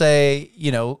would just say,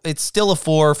 it's still a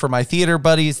 4 for my theater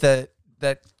buddies that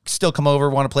still come over,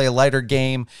 want to play a lighter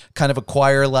game, kind of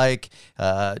acquire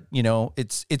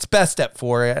it's best at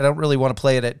 4. I don't really want to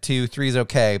play it at 2. 3 is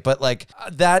okay, but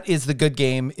that is the good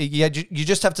game. You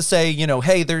just have to say,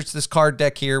 hey, there's this card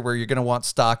deck here where you're going to want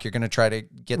stock. You're going to try to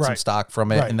get some Right. stock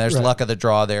from it, Right, and there's right. luck of the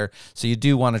draw there. So you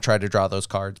do want to try to draw those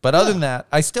cards. But other than that,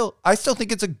 I still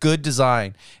think it's a good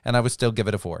design, and I would still give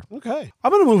it a 4. Okay.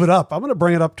 I'm going to move it up. I'm going to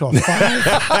bring it up to a 5.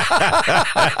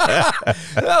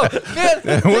 Oh,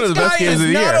 man, One of this the best guy games is of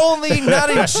the not year. only not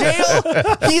in jail,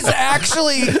 he's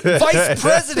actually vice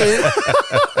president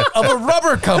of a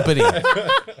rubber company.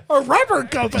 A rubber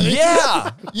company.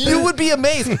 Yeah, you would be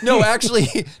amazed. No, actually,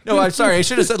 no, I'm sorry. I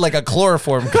should have said a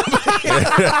chloroform company.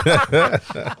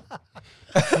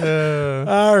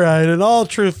 All right. In all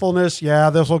truthfulness, yeah,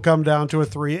 this will come down to a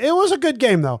 3. It was a good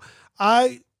game, though.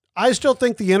 I still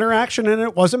think the interaction in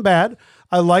it wasn't bad.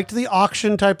 I liked the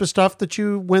auction type of stuff that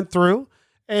you went through.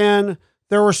 And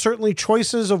there were certainly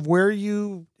choices of where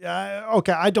you...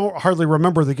 okay, I don't hardly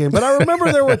remember the game, but I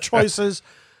remember there were choices.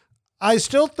 I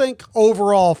still think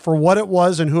overall, for what it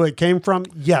was and who it came from,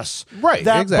 yes. Right,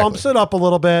 That exactly. bumps it up a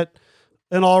little bit.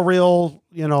 In all real,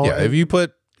 Yeah, if you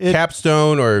put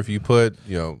Capstone or if you put,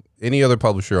 any other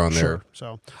publisher on there. Sure.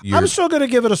 So I'm still going to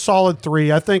give it a solid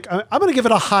 3. I think I'm going to give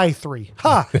it a high 3.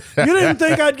 Ha! You didn't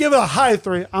think I'd give it a high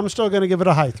 3. I'm still going to give it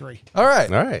a high 3. All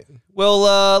right. All right.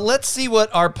 Well, let's see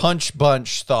what our Punch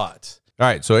Bunch thought. All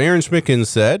right. So Aaron Schmickens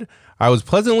said, I was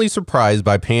pleasantly surprised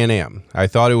by Pan Am. I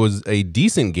thought it was a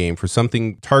decent game for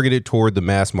something targeted toward the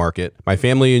mass market. My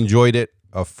family enjoyed it.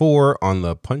 A 4 on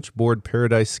the Punchboard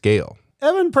Paradise scale.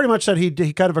 Evan pretty much said he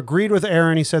kind of agreed with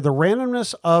Aaron. He said the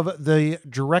randomness of the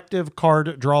directive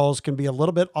card draws can be a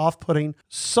little bit off-putting.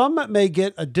 Some may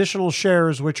get additional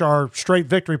shares, which are straight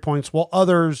victory points, while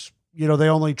others, they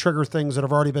only trigger things that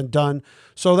have already been done.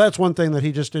 So that's one thing that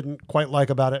he just didn't quite like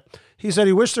about it. He said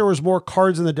he wished there was more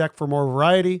cards in the deck for more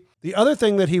variety. The other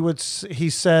thing that he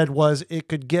said was it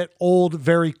could get old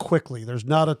very quickly. There's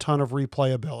not a ton of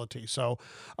replayability. So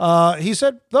he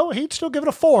said, though, he'd still give it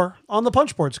a 4 on the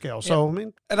Punchboard scale. So, I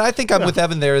mean, and I think I'm with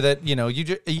Evan there that,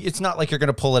 it's not like you're going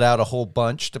to pull it out a whole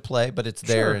bunch to play, but it's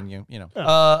there. Sure.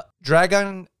 And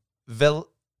Dragon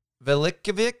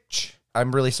Velikovic.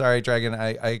 I'm really sorry, Dragon.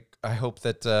 I hope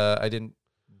that I didn't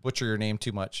butcher your name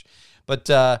too much.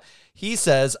 But he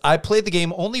says, I played the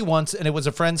game only once, and it was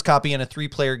a friend's copy in a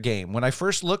 3-player game. When I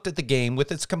first looked at the game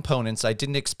with its components, I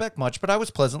didn't expect much, but I was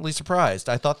pleasantly surprised.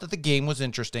 I thought that the game was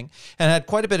interesting and had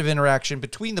quite a bit of interaction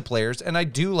between the players, and I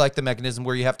do like the mechanism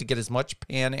where you have to get as much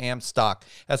Pan Am stock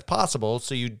as possible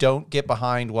so you don't get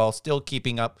behind while still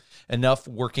keeping up enough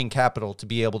working capital to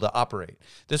be able to operate.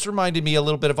 This reminded me a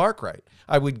little bit of Arkwright.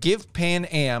 I would give Pan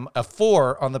Am a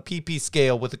 4 on the PP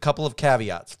scale with a couple of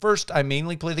caveats. First, I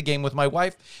mainly play the game with my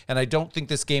wife, and I don't think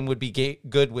this game would be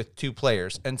good with 2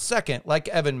 players. And second, like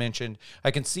Evan mentioned, I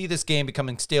can see this game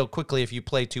becoming stale quickly if you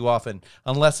play too often,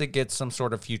 unless it gets some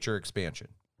sort of future expansion.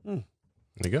 There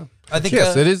you go. I think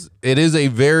yes, it is a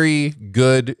very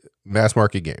good mass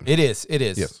market game. It is.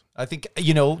 Yes. I think,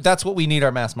 that's what we need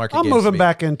our mass market I'm games moving to be.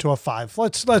 back into a 5.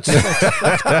 Let's go.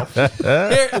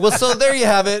 So there you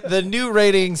have it. The new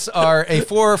ratings are a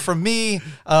 4 from me,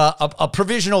 a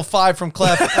provisional 5 from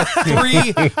Clef, a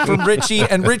 3 from Richie.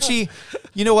 And Richie,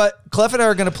 you know what? Clef and I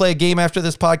are going to play a game after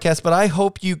this podcast, but I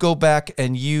hope you go back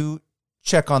and you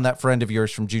check on that friend of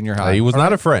yours from junior high. He was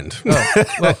not a friend. Oh,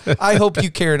 well, I hope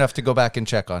you care enough to go back and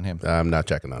check on him. I'm not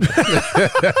checking on him.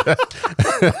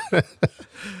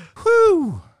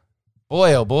 Whew.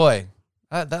 Boy, oh boy.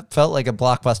 That felt like a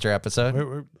blockbuster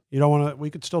episode. You don't want to? We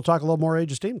could still talk a little more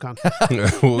Age of SteamCon.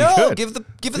 No, give the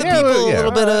people a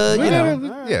little bit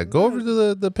of go over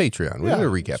to the Patreon. We're gonna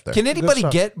recap that. Can anybody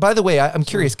get? By the way, I'm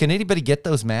curious. Can anybody get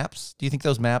those maps? Do you think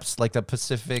those maps, like the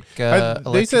Pacific?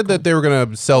 They said that they were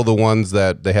gonna sell the ones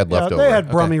that they had left over. They had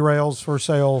Brummy rails for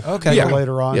sale.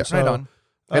 Later on. Yeah. So, right on.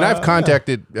 And I've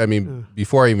contacted. I mean,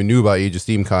 before I even knew about Age of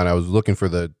SteamCon, I was looking for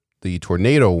the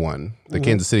Tornado one, the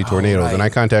Kansas City Tornadoes, right. and I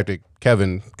contacted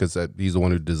Kevin because he's the one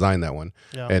who designed that one,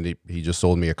 and he just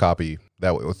sold me a copy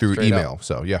that way through Straight email. up.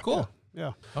 So yeah, Cool.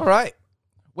 Yeah. All right.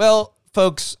 Well,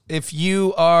 folks, if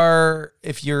you're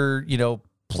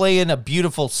playing a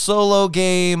beautiful solo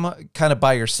game kind of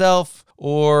by yourself,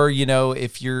 or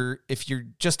if you're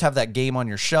just have that game on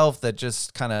your shelf that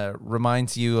just kind of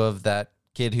reminds you of that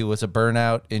kid who was a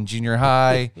burnout in junior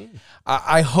high,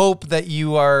 I hope that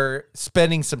you are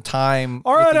spending some time.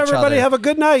 All right, everybody, have a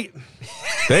good night.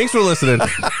 Thanks for listening.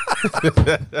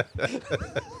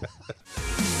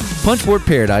 Punchboard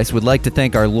Paradise would like to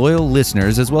thank our loyal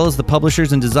listeners as well as the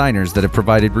publishers and designers that have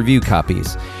provided review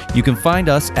copies. You can find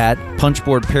us at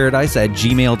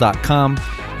punchboardparadise@gmail.com.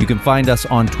 You can find us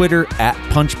on Twitter at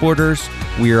Punchboarders.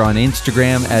 We are on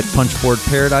Instagram at Punchboard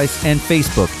Paradise and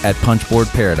Facebook at Punchboard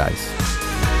Paradise.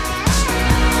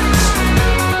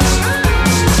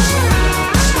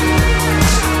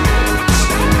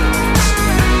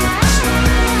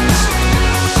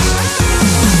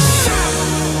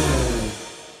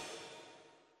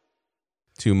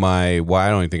 To my why, I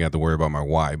don't even think I have to worry about my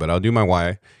why, but I'll do my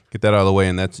why. Get that out of the way,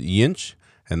 and that's Yinch,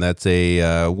 and that's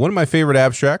a one of my favorite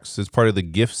abstracts. It's part of the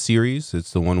GIF series.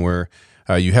 It's the one where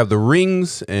you have the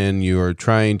rings, and you are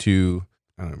trying to.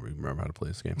 I don't remember how to play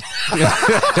this game.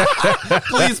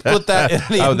 Please put that in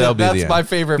the end. That'll be the That's end. my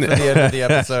favorite for the end of the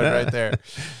episode right there.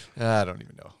 I don't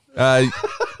even know.